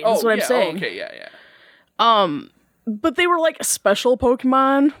legendary. That's what I'm saying. Okay, yeah. But they were like a special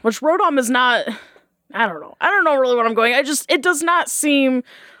Pokemon, which Rotom is not. I don't know. I don't know really what I'm going. It does not seem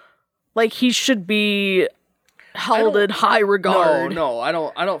like he should be held in high regard. No, I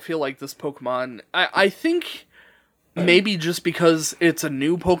don't feel like this Pokemon. I think maybe just because it's a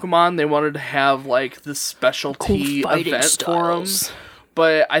new Pokemon, they wanted to have like this specialty cool event for him.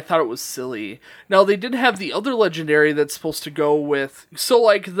 But I thought it was silly. Now they did have the other legendary that's supposed to go with. So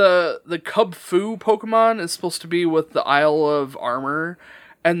like the Cub Fu Pokemon is supposed to be with the Isle of Armor,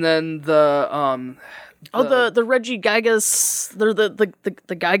 and then the Regigigas, they're the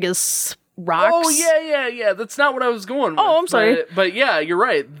Gigas rocks. Oh yeah. That's not what I was going with. Oh, I'm sorry. But yeah, you're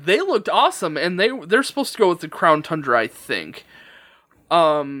right. They looked awesome, and they're supposed to go with the Crown Tundra, I think.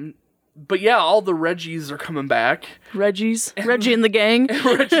 But yeah, all the Reggies are coming back. Reggie and the gang.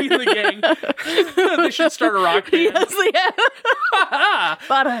 Reggie and the gang. They should start a rock band. Yes, yeah.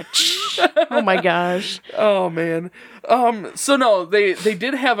 Oh my gosh. Oh man. So no, they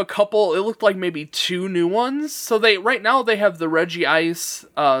did have a couple. It looked like maybe 2 new ones. So right now they have the Reggie Ice,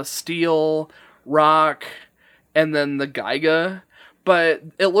 Steel, Rock, and then the Giga. But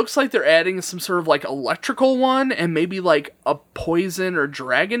it looks like they're adding some sort of like electrical one, and maybe like a poison or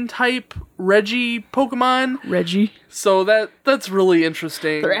dragon type Reggie Pokemon. Reggie. So that's really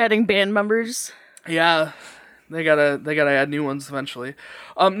interesting. They're adding band members. Yeah. They gotta add new ones eventually.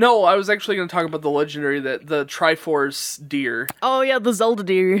 No, I was actually gonna talk about the legendary, the Triforce deer. Oh yeah, the Zelda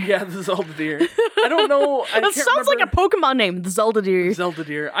deer. Yeah, the Zelda deer. I don't know. That sounds like a Pokemon name, the Zelda deer. Zelda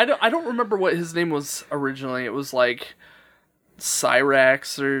deer. I don't remember what his name was originally. It was like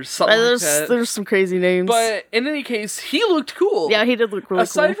Cyrax or something like that. There's some crazy names. But in any case, he looked cool. Yeah, he did look really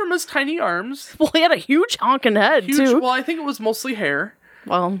Aside cool. from his tiny arms. Well, he had a huge honking head, too. Well, I think it was mostly hair.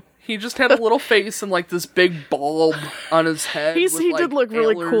 Well, he just had a little face and like this big bulb on his head. he did look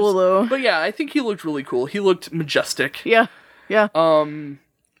really cool, though. But yeah, I think he looked really cool. He looked majestic. Yeah. Yep.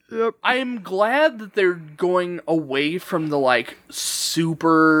 I am glad that they're going away from the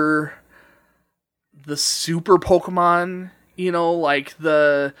super Pokemon, like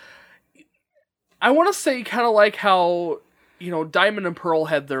I want to say kind of like how, Diamond and Pearl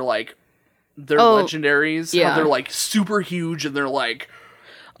had their legendaries, how they're super huge and they're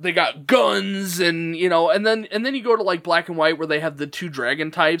they got guns and and then you go to Black and White where they have the two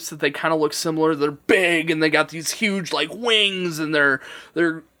dragon types that they kind of look similar. They're big and they got these huge wings and they're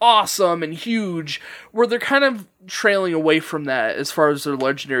awesome and huge, where they're kind of trailing away from that as far as their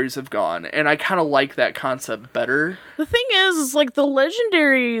legendaries have gone, and I kind of like that concept better. The thing is the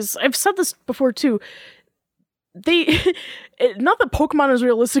legendaries, I've said this before too, not that Pokemon is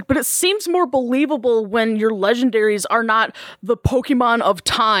realistic, but it seems more believable when your legendaries are not the Pokemon of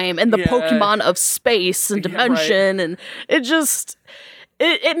time and the Pokemon of space and dimension, and it's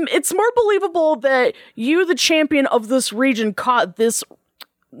more believable that you, the champion of this region, caught this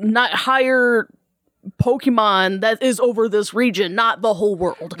not higher Pokemon that is over this region, not the whole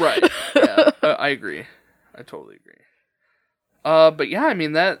world. Right. Yeah, I agree. I totally agree. But yeah, I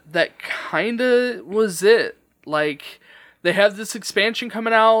mean that kind of was it. They have this expansion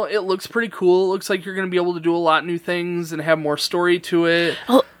coming out. It looks pretty cool. It looks like you're going to be able to do a lot of new things and have more story to it.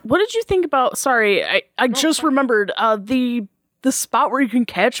 What did you think about, sorry, I just remembered, the spot where you can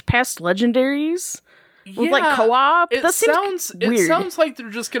catch past legendaries? With co-op? It sounds like they're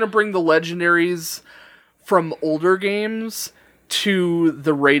just going to bring the legendaries from older games to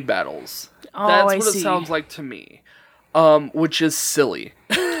the raid battles. That's what it sounds like to me. Which is silly.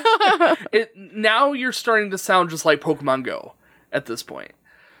 Now you're starting to sound just like Pokemon Go at this point.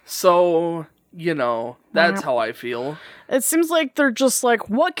 So, that's how I feel. It seems like they're just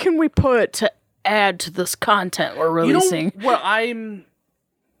what can we put to add to this content we're releasing? What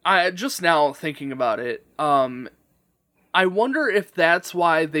I just now thinking about it, I wonder if that's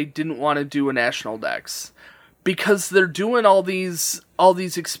why they didn't want to do a National Dex. Because they're doing all these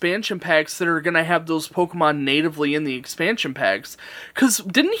expansion packs that are going to have those Pokemon natively in the expansion packs. Because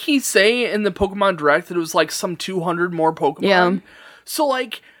didn't he say in the Pokemon Direct that it was some 200 more Pokemon? Yeah. So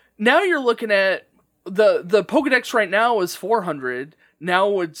now you're looking at the Pokedex right now is 400.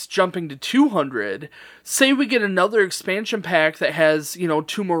 Now it's jumping to 200. Say we get another expansion pack that has,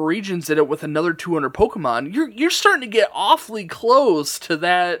 2 more regions in it with another 200 Pokemon. You're starting to get awfully close to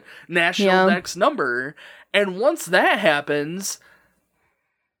that National Dex number. And once that happens,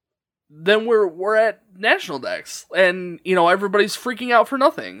 then we're at National Dex, and everybody's freaking out for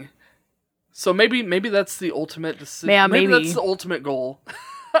nothing. So maybe that's the ultimate decision. Yeah, maybe that's the ultimate goal.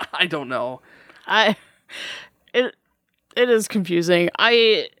 I don't know. It is confusing.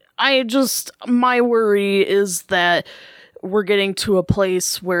 My worry is that we're getting to a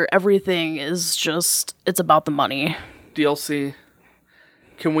place where everything is it's about the money. DLC.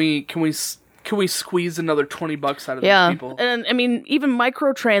 Can we squeeze another $20 out of these people? And I mean, even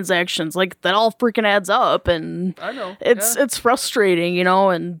microtransactions, that all freaking adds up, and I know it's frustrating,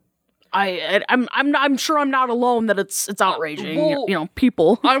 and I'm sure I'm not alone that it's outraging,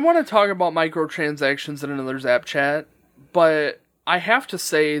 people. I want to talk about microtransactions in another Zap chat, but I have to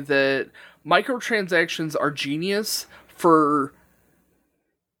say that microtransactions are genius for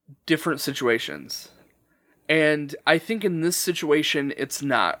different situations. And I think in this situation, it's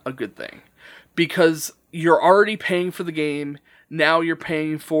not a good thing. Because you're already paying for the game, now you're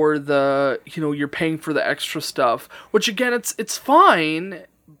paying for the extra stuff, which again, it's fine.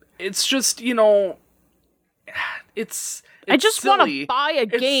 It's just, it's I just want to buy a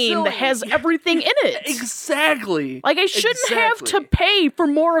game that has everything in it. Exactly. I shouldn't have to pay for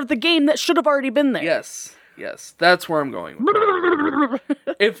more of the game that should have already been there. Yes, that's where I'm going with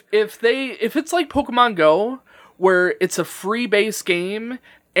it. if it's like Pokemon Go, where it's a free base game,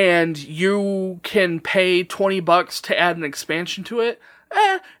 and you can pay $20 to add an expansion to it,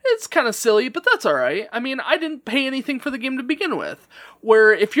 it's kind of silly, but that's alright. I mean, I didn't pay anything for the game to begin with.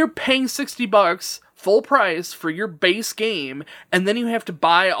 Where if you're paying $60 full price for your base game, and then you have to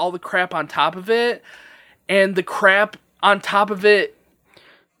buy all the crap on top of it, and the crap on top of it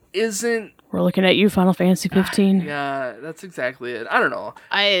isn't We're looking at you, Final Fantasy 15. Yeah, that's exactly it. I don't know.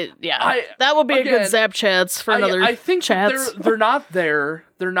 That would be a good Zap Chats for another I think chats. they're not there.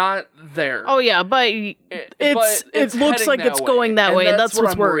 They're not there. Oh yeah, but it looks like it's going that way, and that's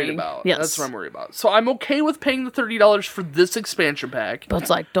what's I'm worrying. worried about. Yes. That's what I'm worried about. So I'm okay with paying the $30 for this expansion pack. But it's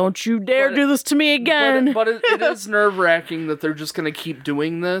like, don't you dare do this to me again. But it is nerve-wracking that they're just going to keep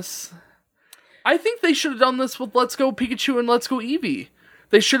doing this. I think they should have done this with Let's Go Pikachu and Let's Go Eevee.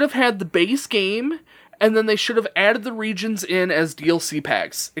 They should have had the base game, and then they should have added the regions in as DLC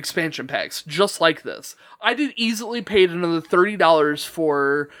packs, expansion packs, just like this. I did easily paid another $30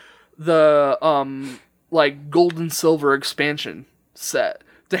 for the, gold and silver expansion set.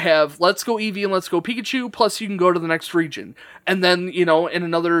 To have Let's Go Eevee and Let's Go Pikachu, plus you can go to the next region. And then, in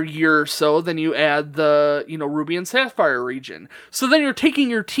another year or so, then you add the, Ruby and Sapphire region. So then you're taking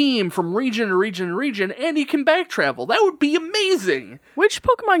your team from region to region to region, and you can back travel. That would be amazing! Which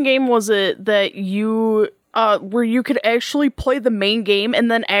Pokemon game was it that you, where you could actually play the main game and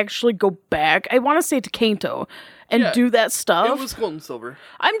then actually go back? I want to say to Kanto and do that stuff. It was Gold and Silver.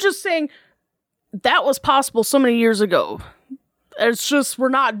 I'm just saying, that was possible so many years ago. It's just, we're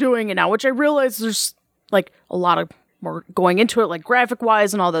not doing it now, which I realize there's, a lot of more going into it,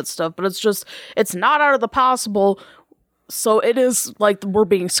 graphic-wise and all that stuff, but it's not out of the possible, so it is, we're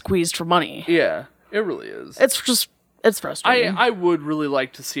being squeezed for money. Yeah, it really is. It's frustrating. I would really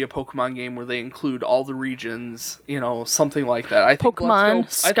like to see a Pokemon game where they include all the regions, something like that. I think Pokemon,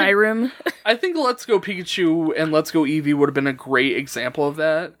 Skyrim. I think Let's Go Pikachu and Let's Go Eevee would have been a great example of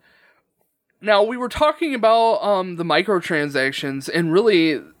that. Now, we were talking about the microtransactions, and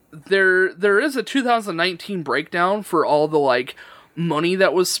really, there is a 2019 breakdown for all the, money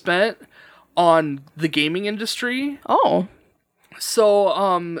that was spent on the gaming industry. Oh.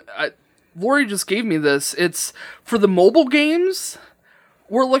 So, Lori just gave me this. It's, for the mobile games,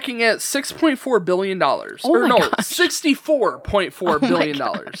 we're looking at $6.4 billion. Gosh. $64.4 billion.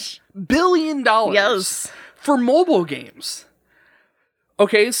 Billion dollars. Yes. For mobile games.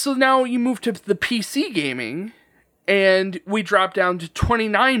 Okay, so now you move to the PC gaming, and we drop down to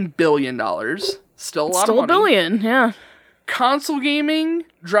 $29 billion. Still a lot of money. Still a billion, yeah. Console gaming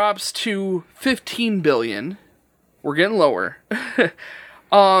drops to $15 billion. We're getting lower.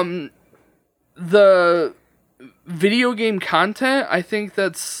 The video game content, I think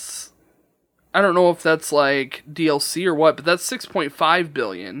that's... I don't know if that's DLC or what, but that's $6.5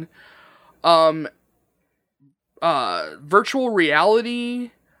 billion. Virtual reality,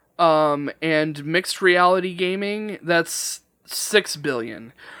 and mixed reality gaming, that's $6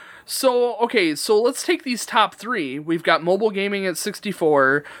 billion. So, okay, so let's take these top three. We've got mobile gaming at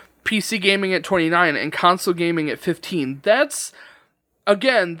 64, PC gaming at 29, and console gaming at 15. That's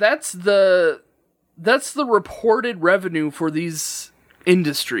the reported revenue for these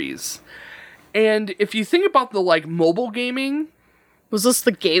industries. And if you think about the, mobile gaming... Was this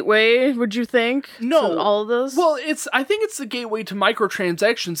the gateway, would you think? No. To all of this? Well, I think it's the gateway to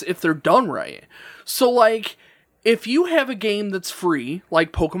microtransactions if they're done right. So, if you have a game that's free,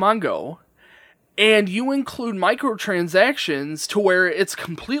 like Pokemon Go, and you include microtransactions to where it's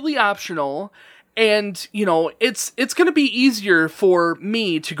completely optional, and, it's going to be easier for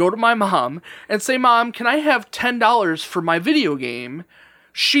me to go to my mom and say, Mom, can I have $10 for my video game?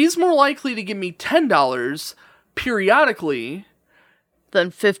 She's more likely to give me $10 periodically than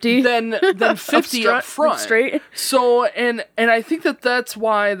 50 than 50 up front. Straight. So, and I think that's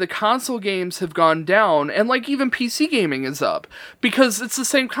why the console games have gone down, and even PC gaming is up, because it's the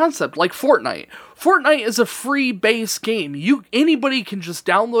same concept, like Fortnite. Fortnite is a free base game. Anybody can just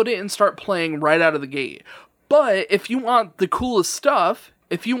download it and start playing right out of the gate. But if you want the coolest stuff,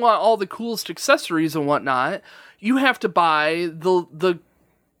 if you want all the coolest accessories and whatnot, you have to buy the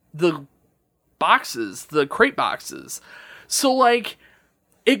boxes, the crate boxes. So,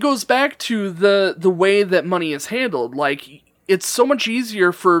 it goes back to the way that money is handled. It's so much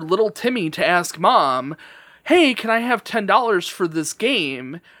easier for little Timmy to ask Mom, hey, can I have $10 for this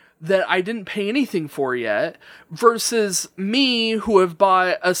game that I didn't pay anything for yet, versus me, who have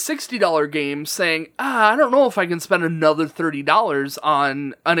bought a $60 game, saying, I don't know if I can spend another $30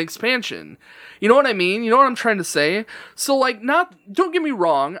 on an expansion. You know what I mean? You know what I'm trying to say? So, don't get me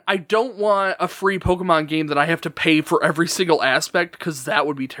wrong, I don't want a free Pokemon game that I have to pay for every single aspect, because that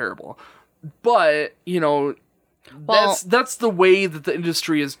would be terrible. But, that's the way that the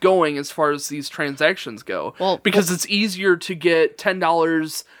industry is going as far as these transactions go. Because it's easier to get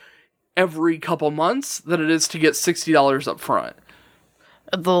 $10 every couple months than it is to get $60 up front.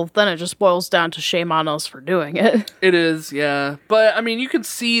 Then it just boils down to shame on us for doing it. It is, yeah. But, you can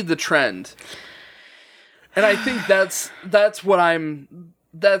see the trend. And I think that's what I'm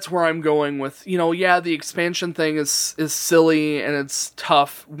that's where I'm going with, yeah, the expansion thing is silly and it's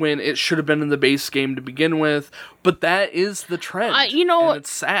tough when it should have been in the base game to begin with, but that is the trend. And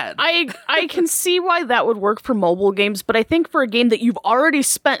it's sad. I can see why that would work for mobile games, but I think for a game that you've already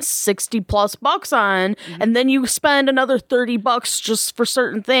spent $60+ on, and then you spend another $30 just for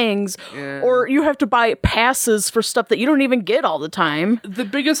certain things, or you have to buy passes for stuff that you don't even get all the time. The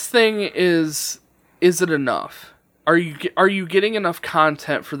biggest thing is it enough? Are you getting enough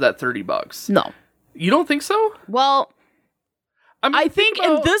content for that $30? No. You don't think so? Well, I think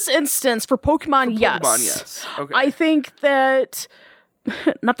in this instance for Pokemon, yes. Okay. I think that,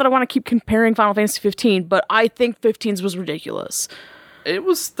 not that I want to keep comparing Final Fantasy 15, but I think 15's was ridiculous. It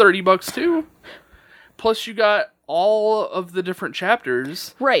was $30 too. Plus you got all of the different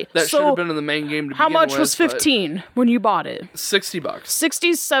chapters. Right. That should have been in the main game to begin with. How much was 15 when you bought it? $60.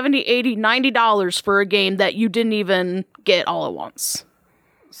 $60, $70, $80, $90 for a game that you didn't even get all at once.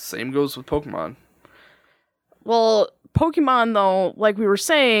 Same goes with Pokemon. Well, Pokemon, though, like we were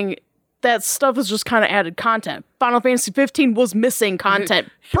saying, that stuff is just kind of added content. Final Fantasy 15 was missing content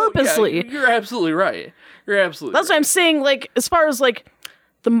purposely. Yeah, you're absolutely right. That's what I'm saying, like, as far as, like,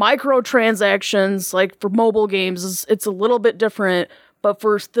 the microtransactions, like, for mobile games, it's a little bit different, but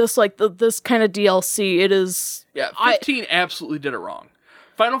for this, like, this kind of DLC, it is... Yeah, 15 absolutely did it wrong.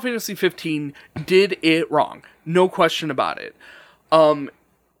 Final Fantasy 15 did it wrong. No question about it.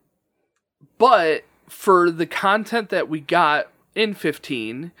 But for the content that we got in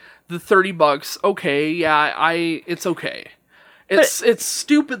 15, the $30, okay, yeah, it's okay. It's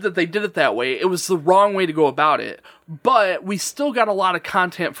stupid that they did it that way. It was the wrong way to go about it. But we still got a lot of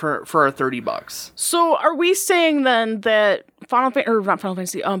content for our $30. So are we saying then that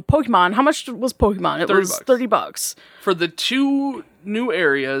Pokemon, how much was Pokemon? It was $30. For the 2 new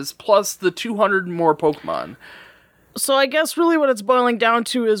areas plus the 200 more Pokemon. So I guess really what it's boiling down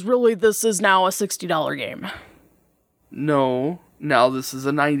to is really this is now a $60 game. No, now this is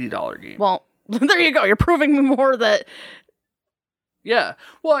a $90 game. Well, there you go. You're proving more that... Yeah,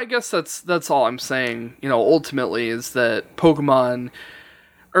 well, I guess that's all I'm saying, ultimately, is that Pokemon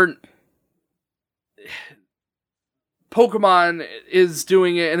is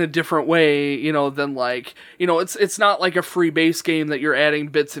doing it in a different way, than like, it's not like a free base game that you're adding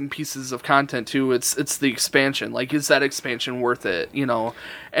bits and pieces of content to, it's the expansion. Like, is that expansion worth it,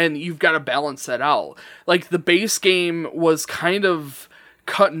 And you've got to balance that out. Like, the base game was kind of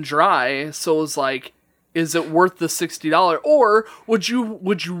cut and dry, so it was like, is it worth the $60? Or would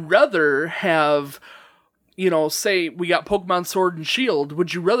you rather have, say we got Pokemon Sword and Shield,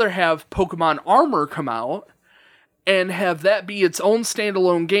 would you rather have Pokemon Armor come out and have that be its own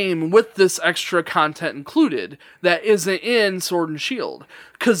standalone game with this extra content included that isn't in Sword and Shield?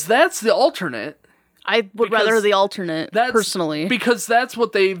 Because that's the alternate. I would rather the alternate, personally. Because that's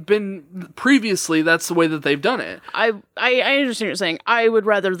what they've been previously, that's the way that they've done it. I understand what you're saying. I would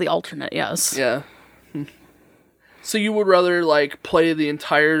rather the alternate, yes. Yeah. So you would rather, like, play the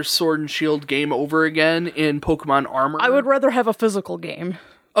entire Sword and Shield game over again in Pokemon Armor? I would rather have a physical game.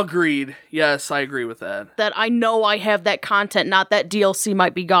 Agreed. Yes, I agree with that. That I know I have that content, not that DLC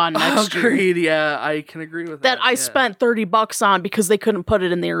might be gone next year. Agreed, yeah, I can agree with that. That I spent $30 on because they couldn't put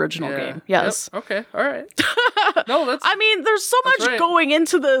it in the original game. Yes. Yep. Okay, alright. No, that's... I mean, there's so much going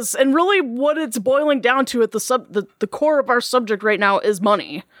into this, and really what it's boiling down to at the core of our subject right now is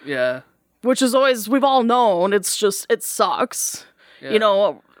money. Yeah. Which is always, we've all known, it's just, it sucks.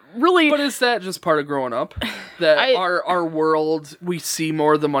 Yeah. Really. But is that just part of growing up? That our world, we see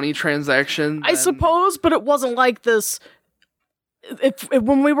more of the money transaction? I suppose, but it wasn't like this. If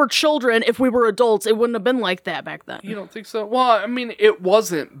when we were children, if we were adults, it wouldn't have been like that back then. You don't think so? Well, I mean, it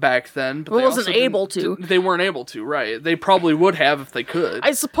wasn't back then. But it wasn't able to. They weren't able to, right? They probably would have if they could.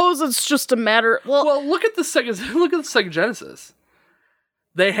 I suppose it's just a matter. Well, look at the Sega Genesis.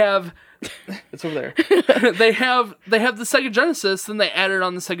 They have... It's over there. They have the Sega Genesis, then they added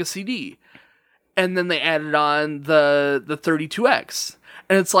on the Sega CD. And then they added on the 32X.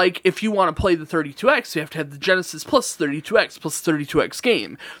 And it's like, if you want to play the 32X, you have to have the Genesis plus 32X plus 32X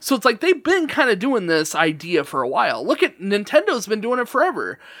game. So it's like, they've been kind of doing this idea for a while. Look at, Nintendo's been doing it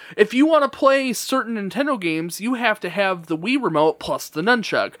forever. If you want to play certain Nintendo games, you have to have the Wii Remote plus the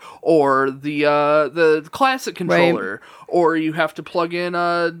Nunchuck, or the classic controller, right. Or you have to plug in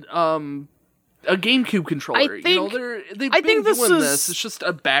a GameCube controller. They've been doing this. It's just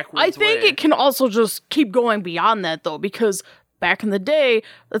a backwards I think way. It can also just keep going beyond that, though, because back in the day,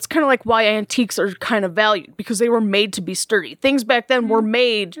 that's kind of like why antiques are kind of valued, because they were made to be sturdy. Things back then were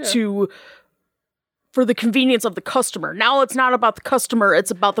made to for the convenience of the customer. Now it's not about the customer,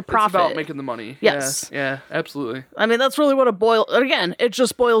 it's about the profit. It's about making the money. Yes. Yeah, absolutely. I mean, that's really what it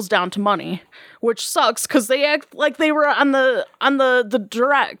just boils down to money, which sucks because they act like they were on the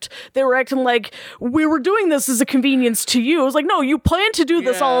direct. They were acting like we were doing this as a convenience to you. It was like, no, you planned to do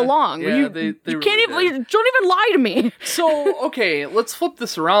this all along. Yeah, you they can't really even, did. you don't even lie to me. So, okay, let's flip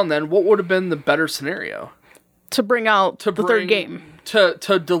this around then. What would have been the better scenario? To bring out the third game.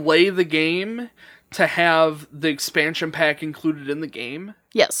 To delay the game, to have the expansion pack included in the game?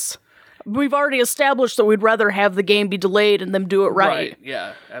 Yes. We've already established that we'd rather have the game be delayed and them do it right.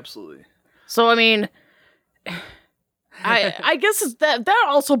 Yeah, absolutely. So, I mean, I guess that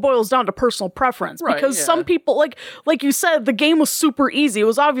also boils down to personal preference. Right, because yeah. some people, like you said, the game was super easy. It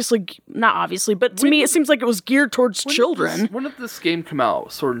was not obviously, but to me it seems like it was geared towards children. When did this game come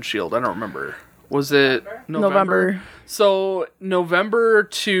out, Sword and Shield? I don't remember. Was it November. So November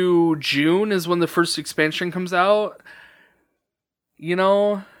to June is when the first expansion comes out. You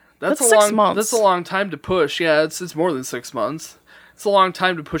know, that's a 6 months. That's a long time to push. Yeah, it's more than 6 months. It's a long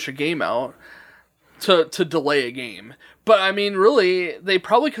time to push a game out, to delay a game. But I mean, really, they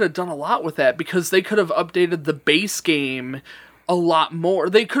probably could have done a lot with that because they could have updated the base game a lot more.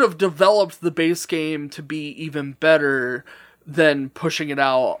 They could have developed the base game to be even better than pushing it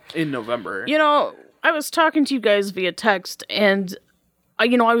out in November. You know, I was talking to you guys via text, and I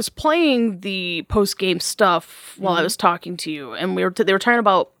was playing the post-game stuff while I was talking to you, and they were talking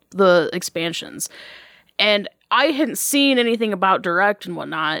about the expansions, and I hadn't seen anything about Direct and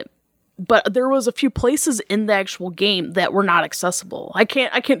whatnot, but there was a few places in the actual game that were not accessible. I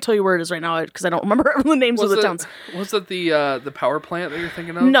can't tell you where it is right now because I don't remember the names of the towns. Was it the power plant that you're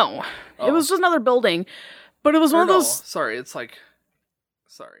thinking of? No, It was just another building. But it was one of those. Sorry, it's like.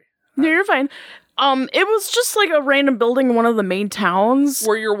 Sorry. No, you're fine. It was just like a random building in one of the main towns.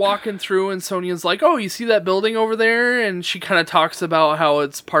 Where you're walking through and Sonia's like, oh, you see that building over there? And she kind of talks about how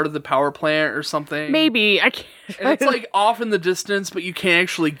it's part of the power plant or something. Maybe. I can't. And it's like off in the distance, but you can't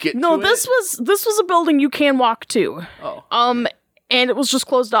actually get to it. No, this was a building you can walk to. Oh. And it was just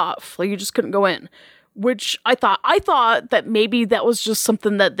closed off. Like, you just couldn't go in. Which I thought that maybe that was just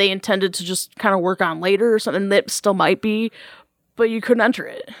something that they intended to just kind of work on later or something that still might be, but you couldn't enter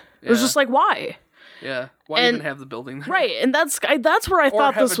it. It was just like, why? Yeah. Why even have the building there? Right, and that's where I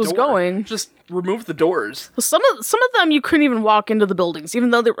thought this was going. Just remove the doors. Some of them you couldn't even walk into the buildings,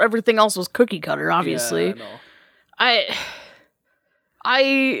 even though everything else was cookie cutter, obviously. Yeah, I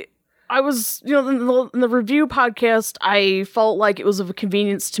know. I was, in the review podcast, I felt like it was of a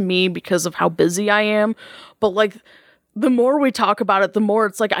convenience to me because of how busy I am. But, like, the more we talk about it, the more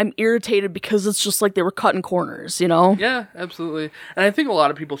it's like I'm irritated because it's just like they were cutting corners, you know? Yeah, absolutely. And I think a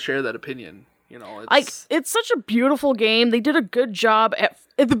lot of people share that opinion. It's such a beautiful game. They did a good job at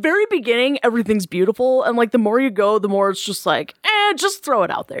the very beginning. Everything's beautiful, and like the more you go, the more it's just like, just throw it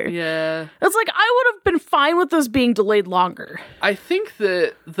out there. Yeah, it's like I would have been fine with this being delayed longer. I think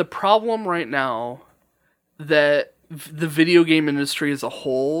that the problem right now that the video game industry as a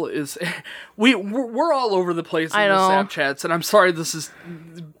whole is we're all over the place in the Snapchats, and I'm sorry this is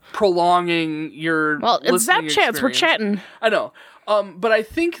prolonging your it's Snapchats. Experience. We're chatting. I know, but I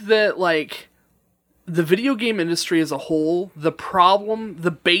think that like. The video game industry as a whole, the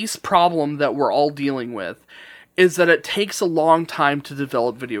base problem that we're all dealing with is that it takes a long time to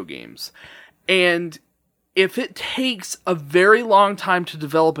develop video games. And if it takes a very long time to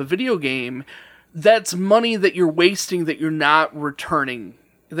develop a video game, that's money that you're wasting that you're not returning,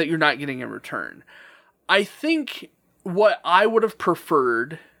 that you're not getting in return. I think what I would have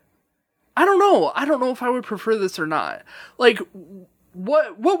preferred, I don't know if I would prefer this or not. Like,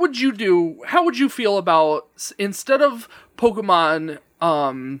 What would you do? How would you feel about instead of Pokemon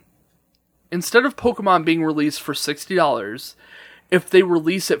being released for $60, if they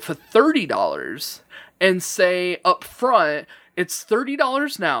release it for $30 and say up front it's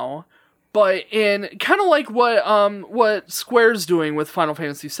 $30 now, but in kind of like what Square's doing with Final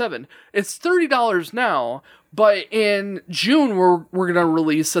Fantasy VII, it's $30 now. But in June, we're going to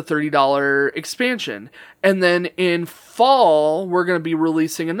release a $30 expansion. And then in fall, we're going to be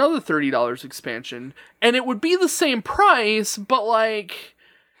releasing another $30 expansion. And it would be the same price, but like...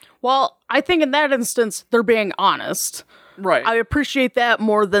 Well, I think in that instance, they're being honest. Right. I appreciate that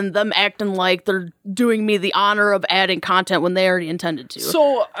more than them acting like they're doing me the honor of adding content when they already intended to.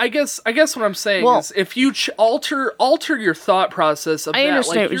 So I guess what I'm saying is if you alter your thought process of I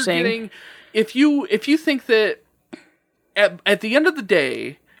understand what you're saying. If you think that at the end of the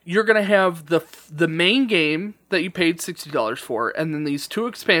day, you're going to have the main game that you paid $60 for, and then these two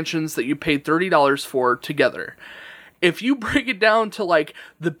expansions that you paid $30 for together, if you break it down to like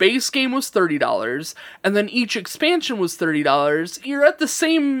the base game was $30 and then each expansion was $30, you're at the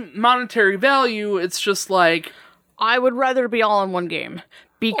same monetary value. It's just like, I would rather be all in one game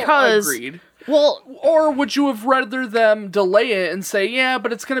because agreed. Well, or would you have rather them delay it and say, yeah,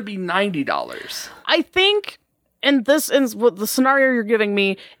 but it's going to be $90? I think in this is what the scenario you're giving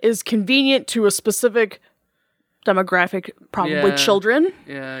me is convenient to a specific demographic, probably children.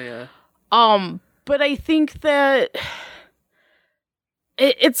 Yeah. But I think that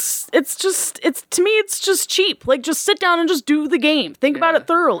it's to me it's just cheap. Like, just sit down and just do the game. Think about it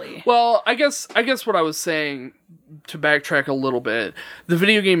thoroughly. Well, I guess what I was saying, to backtrack a little bit, the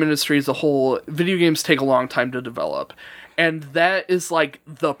video game industry as a whole, video games take a long time to develop, and that is like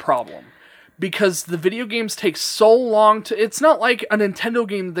the problem. Because the video games take so long to... It's not like a Nintendo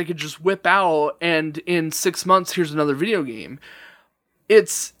game that they could just whip out and in 6 months, here's another video game.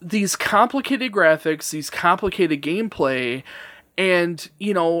 It's these complicated graphics, these complicated gameplay, and,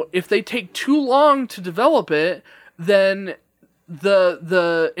 you know, if they take too long to develop it, then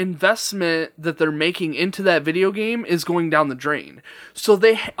the investment that they're making into that video game is going down the drain. So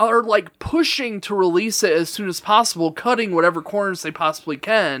they are, like, pushing to release it as soon as possible, cutting whatever corners they possibly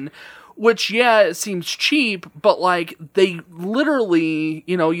can, which, yeah, it seems cheap, but, like, they literally,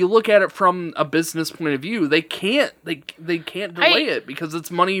 you know, you look at it from a business point of view, they can't delay it because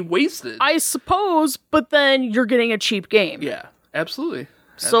it's money wasted. I suppose, but then you're getting a cheap game. Yeah, absolutely.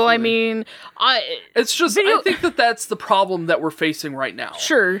 So, I mean, it's just, I think that's the problem that we're facing right now.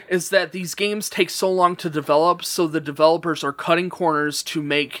 Sure. Is that these games take so long to develop, so the developers are cutting corners to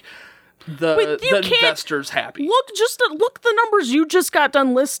make the investors happy. Look at the numbers you just got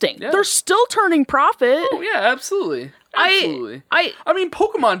done listing. Yeah. They're still turning profit. Oh, yeah, absolutely. Absolutely. I mean,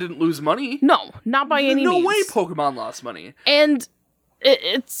 Pokemon didn't lose money. No, not by any means. No way Pokemon lost money. And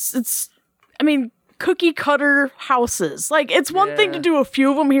it's I mean, cookie cutter houses. Like, it's one thing to do a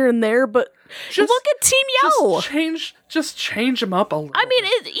few of them here and there, but look at Team Yell. Just change them up a little. I mean,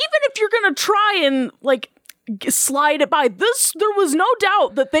 even if you're gonna try and like slide it by this, there was no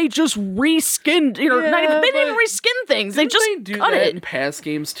doubt that they just reskinned. You know, they didn't reskin things. They just do cut that it. In past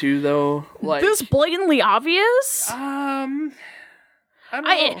games too, though. Like this blatantly obvious. I don't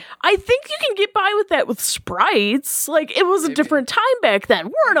know. I think you can get by with that with sprites. Like, it was a different time back then.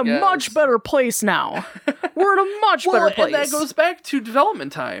 We're in a much better place now. We're in a much better place. And that goes back to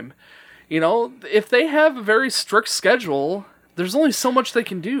development time. You know, if they have a very strict schedule, there's only so much they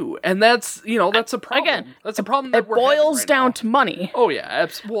can do. And that's, you know, that's a problem. Again, that's a problem that it boils down to money. Oh, yeah.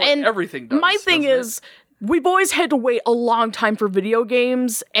 Absolutely. Well, everything does. My thing is, we've always had to wait a long time for video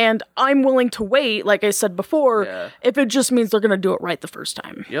games, and I'm willing to wait, like I said before, if it just means they're going to do it right the first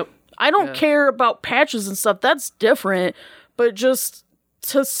time. Yep. I don't care about patches and stuff. That's different. But just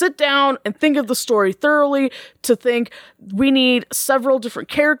to sit down and think of the story thoroughly, to think we need several different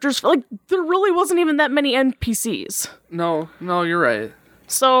characters. Like, there really wasn't even that many NPCs. No, you're right.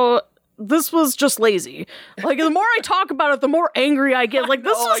 So this was just lazy. Like, the more I talk about it, the more angry I get. Like,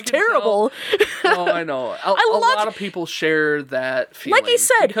 this was terrible. No, I know. A lot of people share that feeling. Like I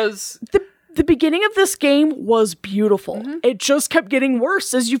said, because the beginning of this game was beautiful. Mm-hmm. It just kept getting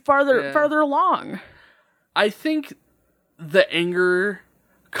worse as you farther along. I think the anger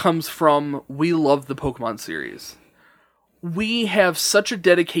comes from, we love the Pokemon series. We have such a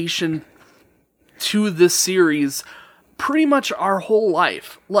dedication to this series pretty much our whole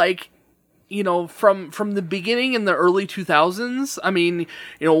life. Like, you know, from the beginning in the early 2000s, I mean,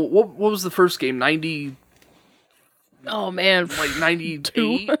 you know, what was the first game? 90... Oh, man. Like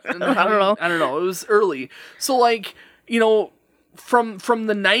 98? I don't know. It was early. So, like, you know, from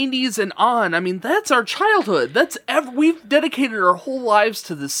the 90s and on, I mean, that's our childhood. We've dedicated our whole lives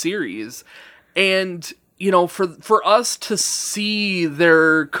to this series. And, you know, for us to see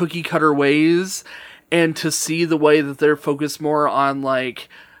their cookie cutter ways and to see the way that they're focused more on, like,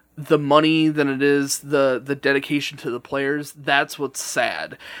 the money than it is the dedication to the players, that's what's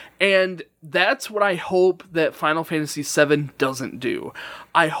sad. And that's what I hope that Final Fantasy VII doesn't do.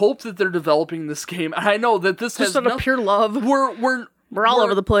 I hope that they're developing this game. I know that this just out of pure love. We're all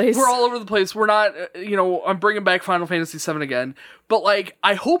over the place. We're all over the place. We're not, you know, I'm bringing back Final Fantasy VII again. But, like,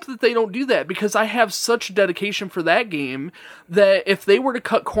 I hope that they don't do that, because I have such dedication for that game that if they were to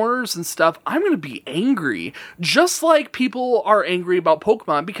cut corners and stuff, I'm going to be angry. Just like people are angry about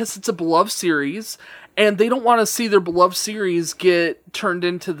Pokemon, because it's a beloved series, and they don't want to see their beloved series get turned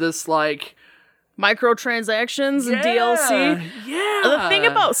into this, like, microtransactions and DLC. Yeah. The thing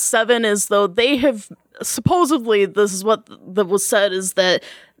about 7 is, though, they have supposedly this is what that was said, is that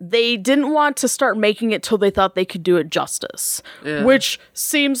they didn't want to start making it till they thought they could do it justice. Yeah. Which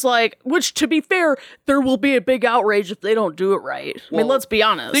seems like, which to be fair, there will be a big outrage if they don't do it right. I mean, Well, let's be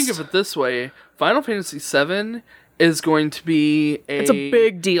honest. Think of it this way: Final Fantasy VII is going to be It's a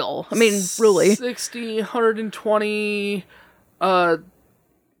big deal. I mean, really. 60, 120,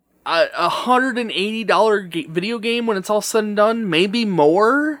 $180 video game when it's all said and done, maybe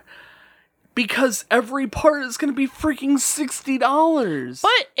more, because every part is going to be freaking $60.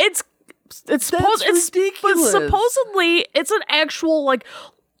 But it's ridiculous. But supposedly it's an actual like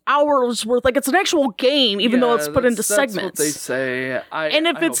hours worth, like it's an actual game, even though it's put into segments. That's what they say. And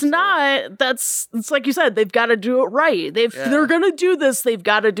if it's not, it's like you said, they've got to do it right. They're gonna do this. They've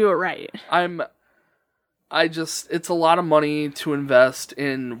got to do it right. It's a lot of money to invest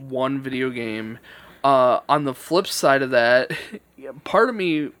in one video game. On the flip side of that, part of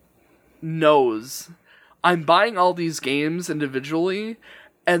me knows I'm buying all these games individually,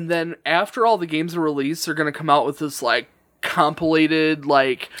 and then after all the games are released, they're gonna come out with this like compilated,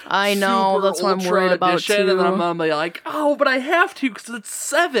 like, I know, super that's what I'm ultra worried about edition, too. and then I'm gonna be like, oh, but I have to because it's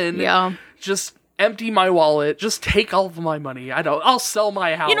 7. Yeah. Just empty my wallet. Just take all of my money. I'll sell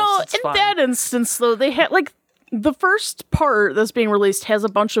my house. You know, it's in fine. that instance, though, they had like the first part that's being released has a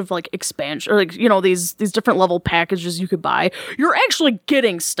bunch of like expansion, or like, you know, these different level packages you could buy. You're actually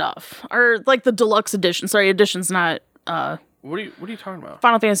getting stuff, or like the deluxe edition. Sorry, edition's not. What are you talking about?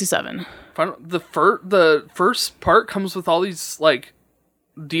 Final Fantasy VII. The first part comes with all these like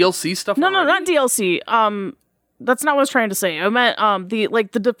DLC stuff. No, already? not DLC. That's not what I was trying to say. I meant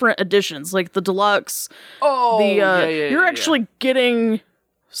the different editions, like the deluxe. Oh, You're actually getting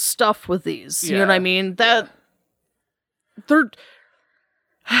stuff with these. You know what I mean? They're.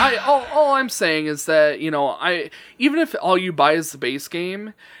 All I'm saying is that, you know, even if all you buy is the base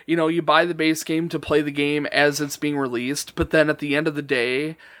game, you know, you buy the base game to play the game as it's being released, but then at the end of the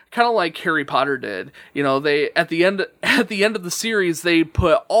day, kind of like Harry Potter did, you know, they at the end of the series, they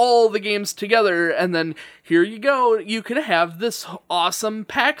put all the games together, and then here you go, you could have this awesome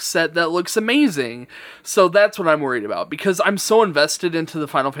pack set that looks amazing. So that's what I'm worried about, because I'm so invested into the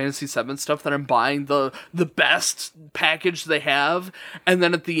Final Fantasy VII stuff that I'm buying the best package they have, and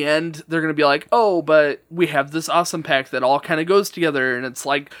then at the end they're gonna be like, oh, but we have this awesome pack that all kind of goes together, and it's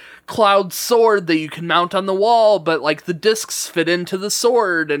like Cloud Sword that you can mount on the wall, but like the discs fit into the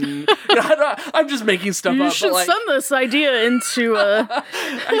sword, and you know, I'm just making stuff up. You should but, like, send this idea into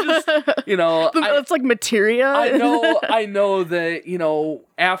it's like materia. I know that, you know,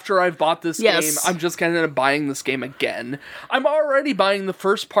 after I've bought this Yes. game, I'm just kind of buying this game again. I'm already buying the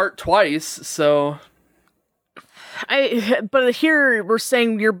first part twice, so But here we're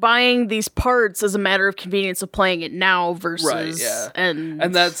saying you're buying these parts as a matter of convenience of playing it now versus right, yeah.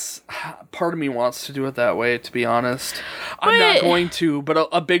 and that's part of me wants to do it that way, to be honest. I'm not going to, but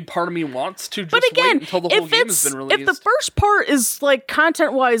a big part of me wants to just wait until the whole game has been released. If the first part is like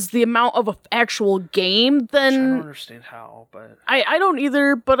content-wise the amount of an actual game, then I don't understand how, but I don't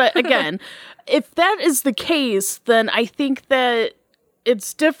either. But again, if that is the case, then I think that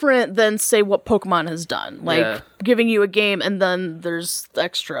it's different than, say, what Pokemon has done. Like, giving you a game and then there's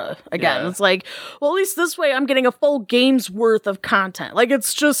extra. Again, it's like, well, at least this way I'm getting a full game's worth of content. Like,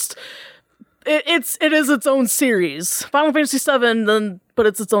 it's just... It is its own series. Final Fantasy VII, but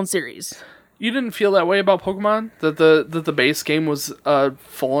it's its own series. You didn't feel that way about Pokemon? That the base game was a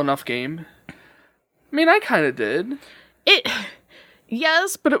full enough game? I mean, I kind of did.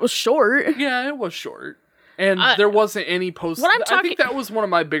 Yes, but it was short. Yeah, it was short. And there wasn't any post... I think that was one of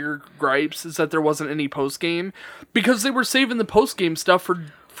my bigger gripes, is that there wasn't any post-game, because they were saving the post-game stuff for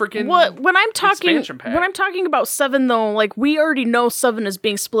freaking when I'm talking about 7, though, like, we already know 7 is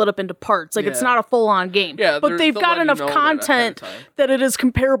being split up into parts. Like, it's not a full-on game. Yeah, but they've got enough content that it is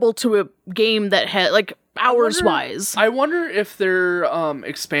comparable to a game that had, like, hours-wise. I wonder if their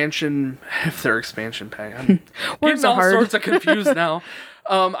expansion pack... I'm Words getting all are hard. sorts of confused now.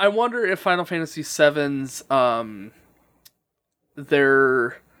 I wonder if Final Fantasy VII's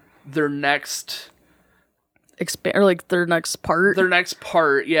their next their next part. Their next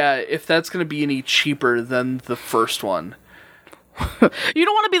part, yeah, if that's going to be any cheaper than the first one. You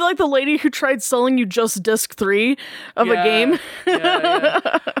don't want to be like the lady who tried selling you just disc 3 of a game.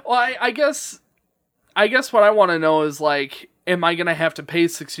 Yeah. Well, I guess what I want to know is, like, am I going to have to pay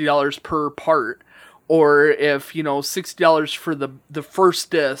 $60 per part? Or if, you know, $60 for the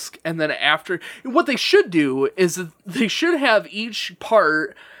first disc, and then after... What they should do is they should have each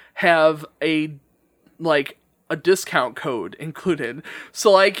part have a a discount code included.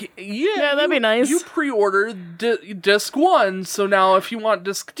 So like, Yeah, that'd be nice. You pre-order disc 1, so now if you want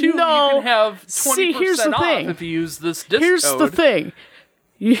disc 2, No. you can have 20% See, here's the off thing. if you use this disc Here's code. the thing.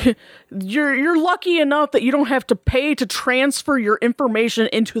 You're lucky enough that you don't have to pay to transfer your information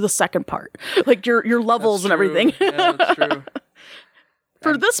into the second part, like your levels and everything. Yeah, that's true.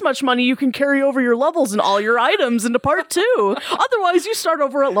 For this much money, you can carry over your levels and all your items into part 2. Otherwise, you start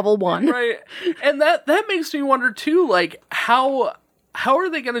over at level 1. Right. And that makes me wonder too, like how are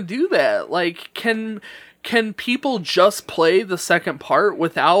they going to do that? Like can people just play the second part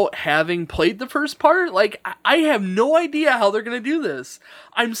without having played the first part? Like I have no idea how they're going to do this.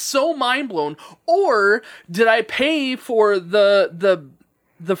 I'm so mind blown. Or did I pay for the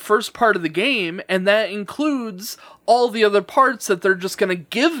first part of the game, and that includes all the other parts that they're just going to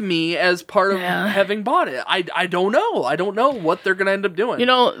give me as part of having bought it? I don't know. I don't know what they're going to end up doing. You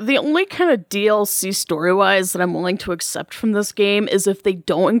know, the only kind of DLC story-wise that I'm willing to accept from this game is if they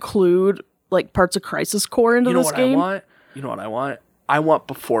don't include like parts of Crisis Core into this game. You know what I want? I want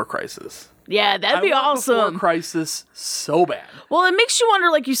Before Crisis. Yeah, that'd be awesome. Before Crisis so bad. Well, it makes you wonder,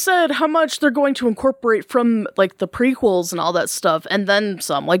 like you said, how much they're going to incorporate from like the prequels and all that stuff, and then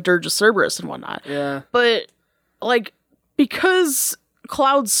some, like Dirge of Cerberus and whatnot. Yeah. But like, because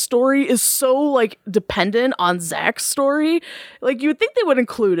Cloud's story is so like dependent on Zack's story, like you would think they would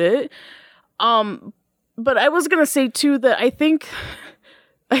include it. But I was gonna say too that I think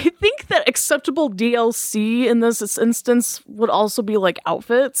that acceptable DLC in this instance would also be like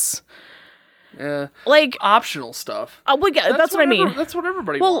outfits. Yeah. Like optional stuff. Well, yeah, that's what I mean. That's what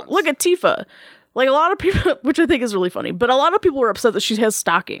everybody wants. Well, look at Tifa. Like a lot of people, which I think is really funny, but a lot of people were upset that she has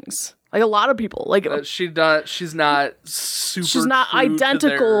stockings. Like a lot of people, like she's not super. She's not true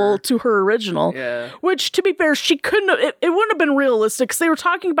identical to her original. Yeah. Which, to be fair, she couldn't have. It wouldn't have been realistic because they were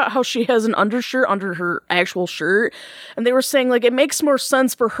talking about how she has an undershirt under her actual shirt, and they were saying like it makes more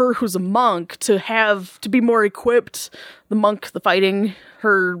sense for her, who's a monk, to be more equipped. The monk, the fighting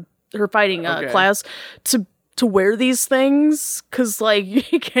her fighting class to wear these things, because like you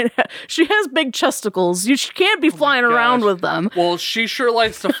can't she has big chesticles. She can't be flying around with them. Well, she sure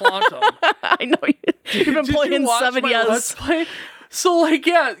likes to flaunt them. I know you've been playing 7 years. So like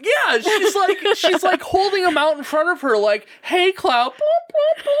yeah, she's like holding him out in front of her, like, hey Cloud, boop,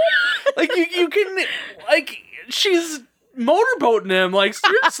 boop, boop. Like you can, like, she's motorboating him, like,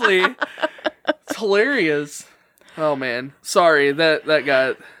 seriously. It's hilarious. Oh man, sorry that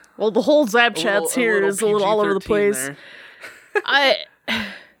got. Well, the whole Zap Chats here is a little all over the place. Well,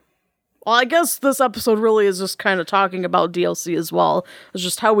 I guess this episode really is just kind of talking about DLC as well. It's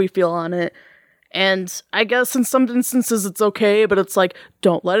just how we feel on it. And I guess in some instances it's okay, but it's like,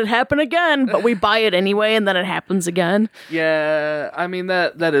 don't let it happen again. But we buy it anyway, and then it happens again. Yeah, I mean,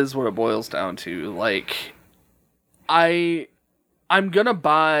 that is what it boils down to. Like, I'm gonna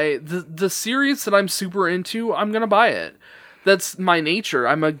buy the series that I'm super into. I'm gonna buy it. That's my nature.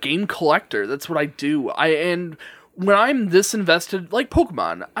 I'm a game collector. That's what I do. And when I'm this invested, like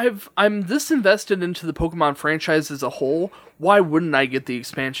Pokemon, I'm this invested into the Pokemon franchise as a whole. Why wouldn't I get the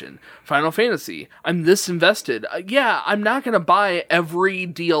expansion? Final Fantasy, I'm this invested. Yeah, I'm not gonna buy every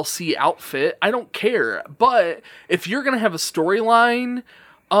DLC outfit. I don't care. But if you're gonna have a storyline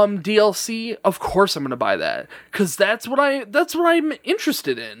DLC, of course I'm gonna buy that, because that's what I'm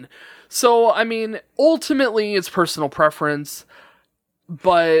interested in. So, I mean, ultimately, it's personal preference,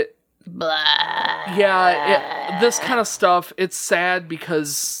 but yeah, this kind of stuff, it's sad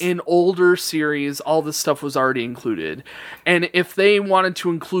because in older series, all this stuff was already included. And if they wanted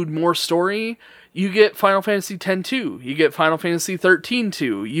to include more story, you get Final Fantasy X-2, you get Final Fantasy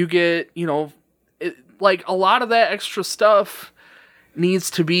 13-2, you get, like, a lot of that extra stuff needs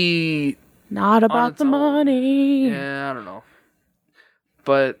to be... Not about the money. Yeah, I don't know.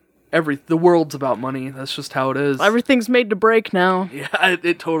 But... the world's about money. That's just how it is. Everything's made to break now. Yeah,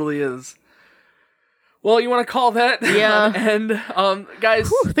 it totally is. Well, you want to call that? Yeah. And guys,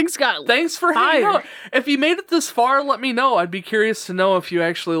 thanks for hanging out. If you made it this far, let me know. I'd be curious to know if you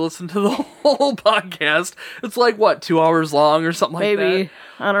actually listened to the whole podcast. It's like, what, 2 hours long or something like that? Maybe.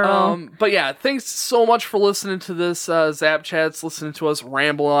 I don't know. But yeah, thanks so much for listening to this Zap Chats, listening to us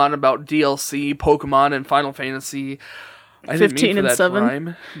ramble on about DLC, Pokemon, and Final Fantasy. I 15 and 7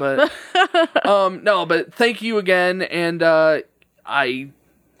 rhyme, but no, but thank you again, and I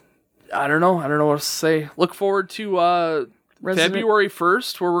don't know what to say. Look forward to February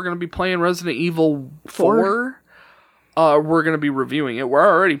 1st, where we're going to be playing Resident Evil 4. We're going to be reviewing it. We're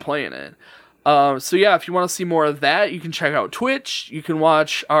already playing it. So yeah, if you want to see more of that, you can check out Twitch. You can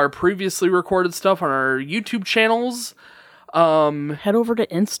watch our previously recorded stuff on our YouTube channels. Head over to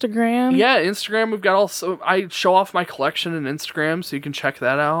Instagram. Yeah, Instagram. We've got I show off my collection in Instagram, so you can check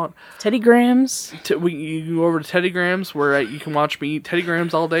that out. Teddygrams. You can go over to Teddygrams, where you can watch me eat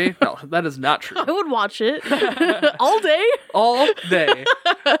Teddygrams all day. No, that is not true. I would watch it all day. All day.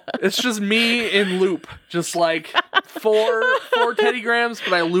 It's just me in loop, just like four Teddygrams,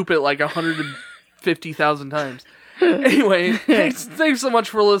 but I loop it like 150,000 times. Anyway, thanks so much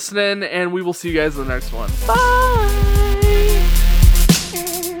for listening, and we will see you guys in the next one. Bye.